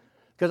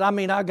 Because,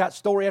 I got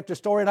story after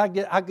story, and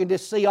I could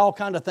just see all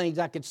kind of things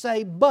I could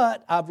say,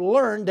 but I've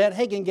learned that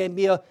Hagin gave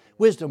me a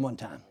wisdom one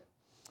time.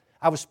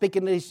 I was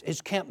speaking at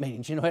his camp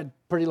meetings, had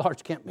pretty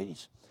large camp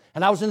meetings.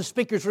 And I was in the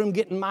speaker's room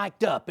getting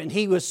mic'd up, and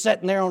he was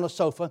sitting there on a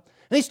sofa,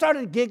 and he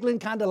started giggling,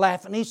 kind of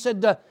laughing. He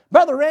said,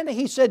 Brother Randy,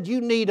 he said,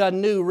 you need a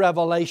new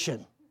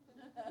revelation.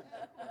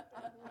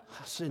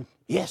 I said,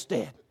 yes,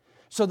 Dad.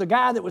 So the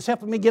guy that was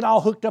helping me get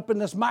all hooked up in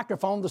this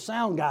microphone, the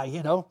sound guy,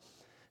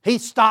 he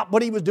stopped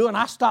what he was doing.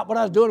 I stopped what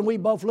I was doing, and we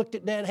both looked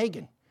at Dad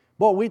Hagin.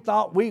 Boy, we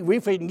thought we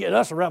couldn't get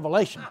us a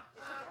revelation.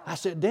 I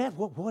said, Dad,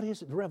 what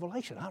is it, the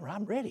revelation?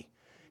 I'm ready.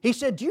 He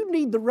said, you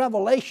need the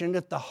revelation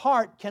that the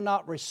heart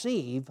cannot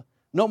receive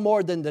no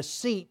more than the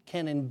seat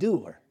can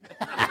endure.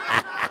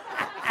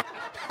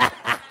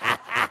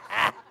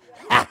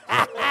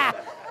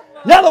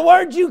 In other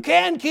words, you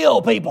can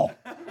kill people.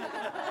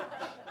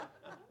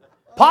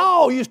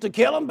 Paul used to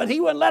kill them, but he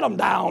wouldn't let them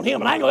die on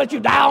him. And I ain't going to let you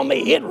die on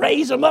me. He'd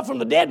raise them up from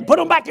the dead and put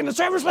them back in the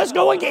service. Let's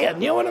go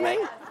again. You know what I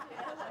mean?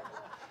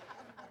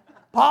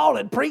 Paul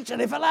had preached, and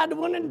if I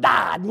went and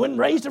died, went and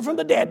raised him from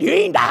the dead. You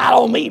ain't died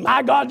on me.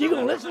 My God, you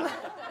going to listen?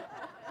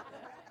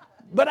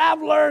 But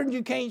I've learned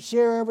you can't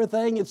share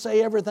everything and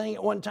say everything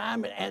at one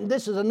time. And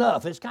this is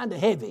enough. It's kind of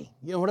heavy.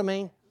 You know what I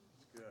mean?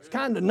 It's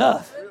kind of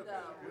enough.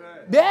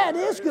 Yeah, it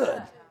is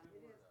good.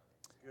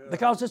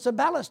 Because it's a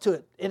balance to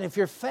it. And if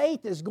your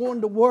faith is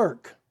going to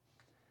work,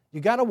 you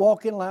got to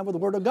walk in line with the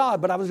Word of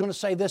God. But I was going to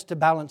say this to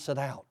balance it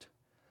out.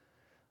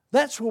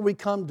 That's where we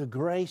come to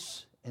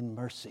grace and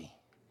mercy.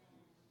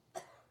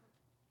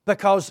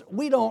 Because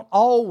we don't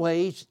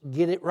always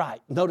get it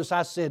right. Notice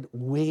I said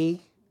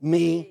we,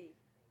 me.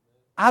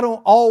 I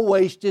don't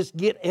always just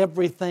get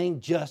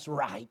everything just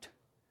right.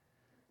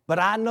 But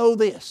I know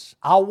this.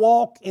 I'll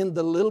walk in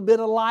the little bit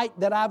of light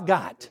that I've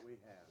got.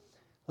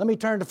 Let me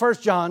turn to 1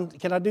 John.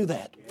 Can I do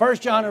that? 1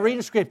 John and read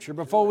a scripture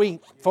before we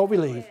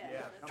leave.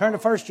 Turn to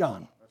 1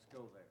 John.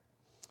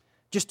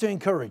 Just to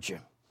encourage you.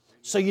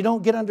 So you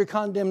don't get under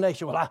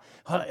condemnation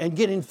and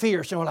get in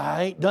fear. Saying,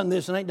 I ain't done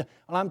this and ain't done.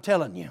 Well, I'm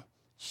telling you.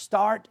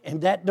 Start in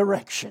that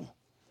direction.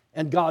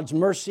 And God's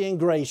mercy and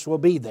grace will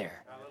be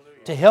there.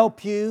 Hallelujah. To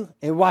help you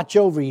and watch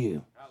over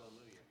you.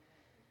 Hallelujah.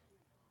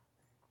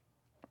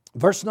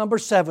 Verse number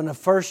 7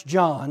 of 1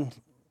 John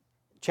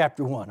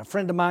chapter 1. A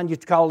friend of mine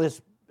used to call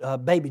this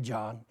Baby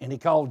John, and he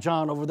called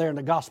John over there in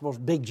the Gospels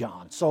Big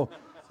John. So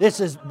this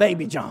is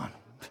Baby John.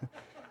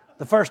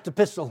 The first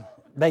epistle,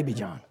 Baby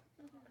John.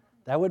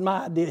 That was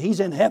my idea. He's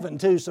in heaven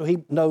too, so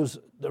he knows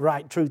the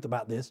right truth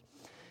about this.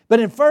 But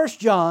in 1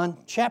 John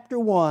chapter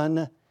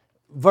 1,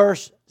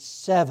 verse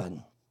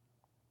 7,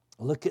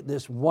 look at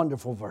this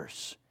wonderful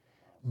verse.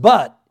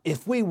 But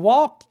if we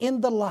walk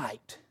in the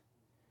light,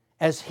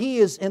 as He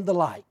is in the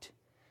light,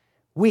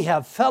 we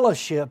have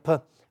fellowship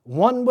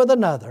one with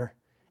another,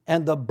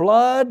 and the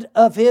blood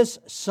of His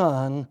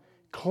Son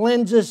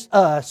cleanses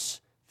us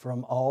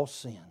from all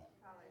sin.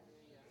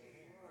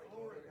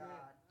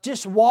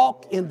 Just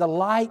walk in the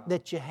light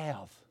that you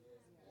have.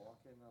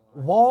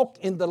 Walk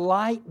in the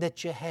light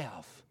that you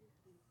have.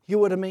 You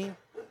know what I mean?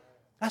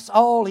 That's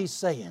all he's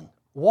saying.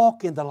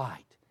 Walk in the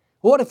light.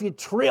 What if you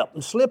trip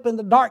and slip in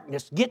the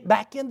darkness? Get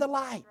back in the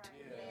light.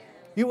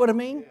 You know what I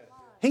mean?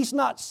 He's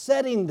not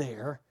sitting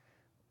there,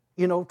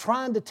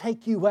 trying to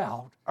take you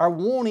out or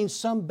wanting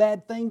some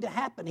bad thing to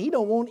happen. He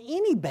don't want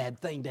any bad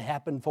thing to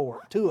happen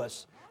to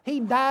us. He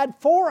died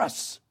for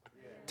us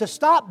to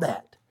stop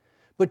that.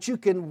 But you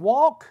can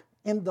walk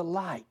in the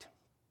light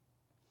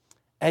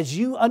as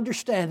you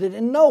understand it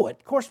and know it,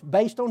 of course,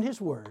 based on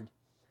His Word.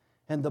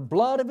 And the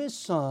blood of His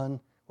Son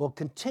will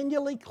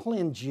continually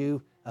cleanse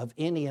you of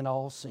any and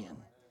all sin.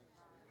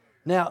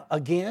 Now,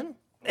 again,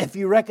 if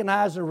you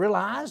recognize and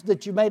realize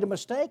that you made a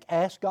mistake,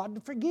 ask God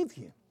to forgive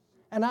you.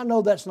 And I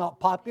know that's not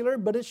popular,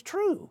 but it's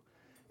true.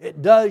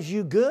 It does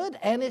you good,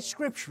 and it's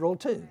scriptural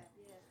too.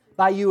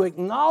 By you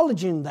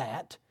acknowledging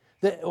that,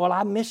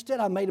 I missed it,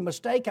 I made a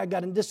mistake, I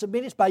got in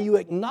disobedience. By you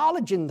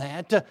acknowledging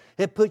that,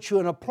 it puts you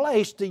in a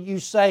place that you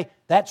say,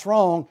 that's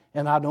wrong,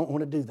 and I don't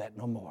want to do that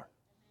no more.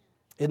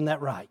 Isn't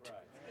that right?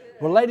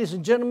 Well, ladies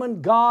and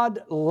gentlemen,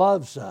 God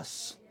loves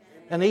us.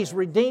 And He's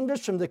redeemed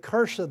us from the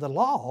curse of the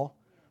law,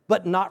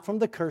 but not from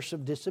the curse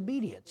of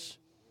disobedience.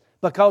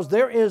 Because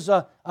there is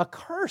a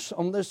curse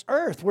on this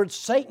earth where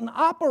Satan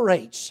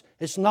operates.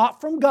 It's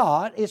not from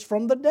God, it's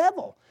from the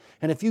devil.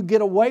 And if you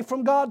get away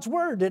from God's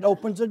Word, it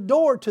opens a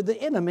door to the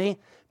enemy.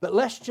 But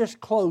let's just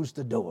close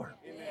the door.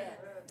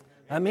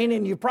 Amen.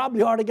 And you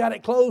probably already got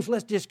it closed.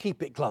 Let's just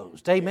keep it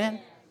closed. Amen.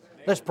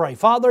 Let's pray.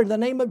 Father, in the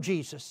name of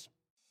Jesus.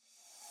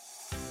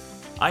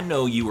 I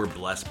know you were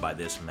blessed by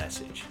this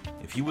message.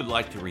 If you would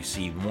like to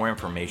receive more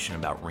information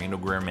about Randall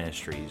Grier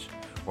Ministries,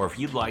 or if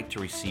you'd like to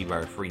receive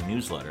our free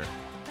newsletter,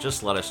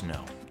 just let us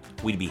know.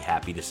 We'd be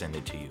happy to send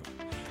it to you.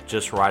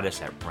 Just write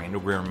us at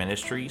Randall Grier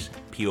Ministries,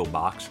 P.O.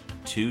 Box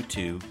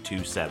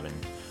 2227,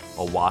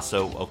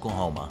 Owasso,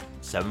 Oklahoma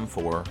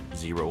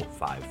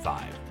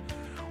 74055.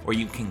 Or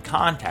you can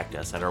contact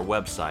us at our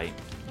website,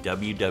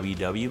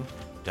 www.rgm.me.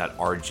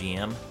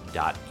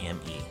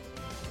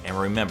 And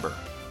remember,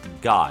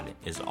 God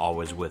is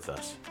always with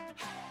us.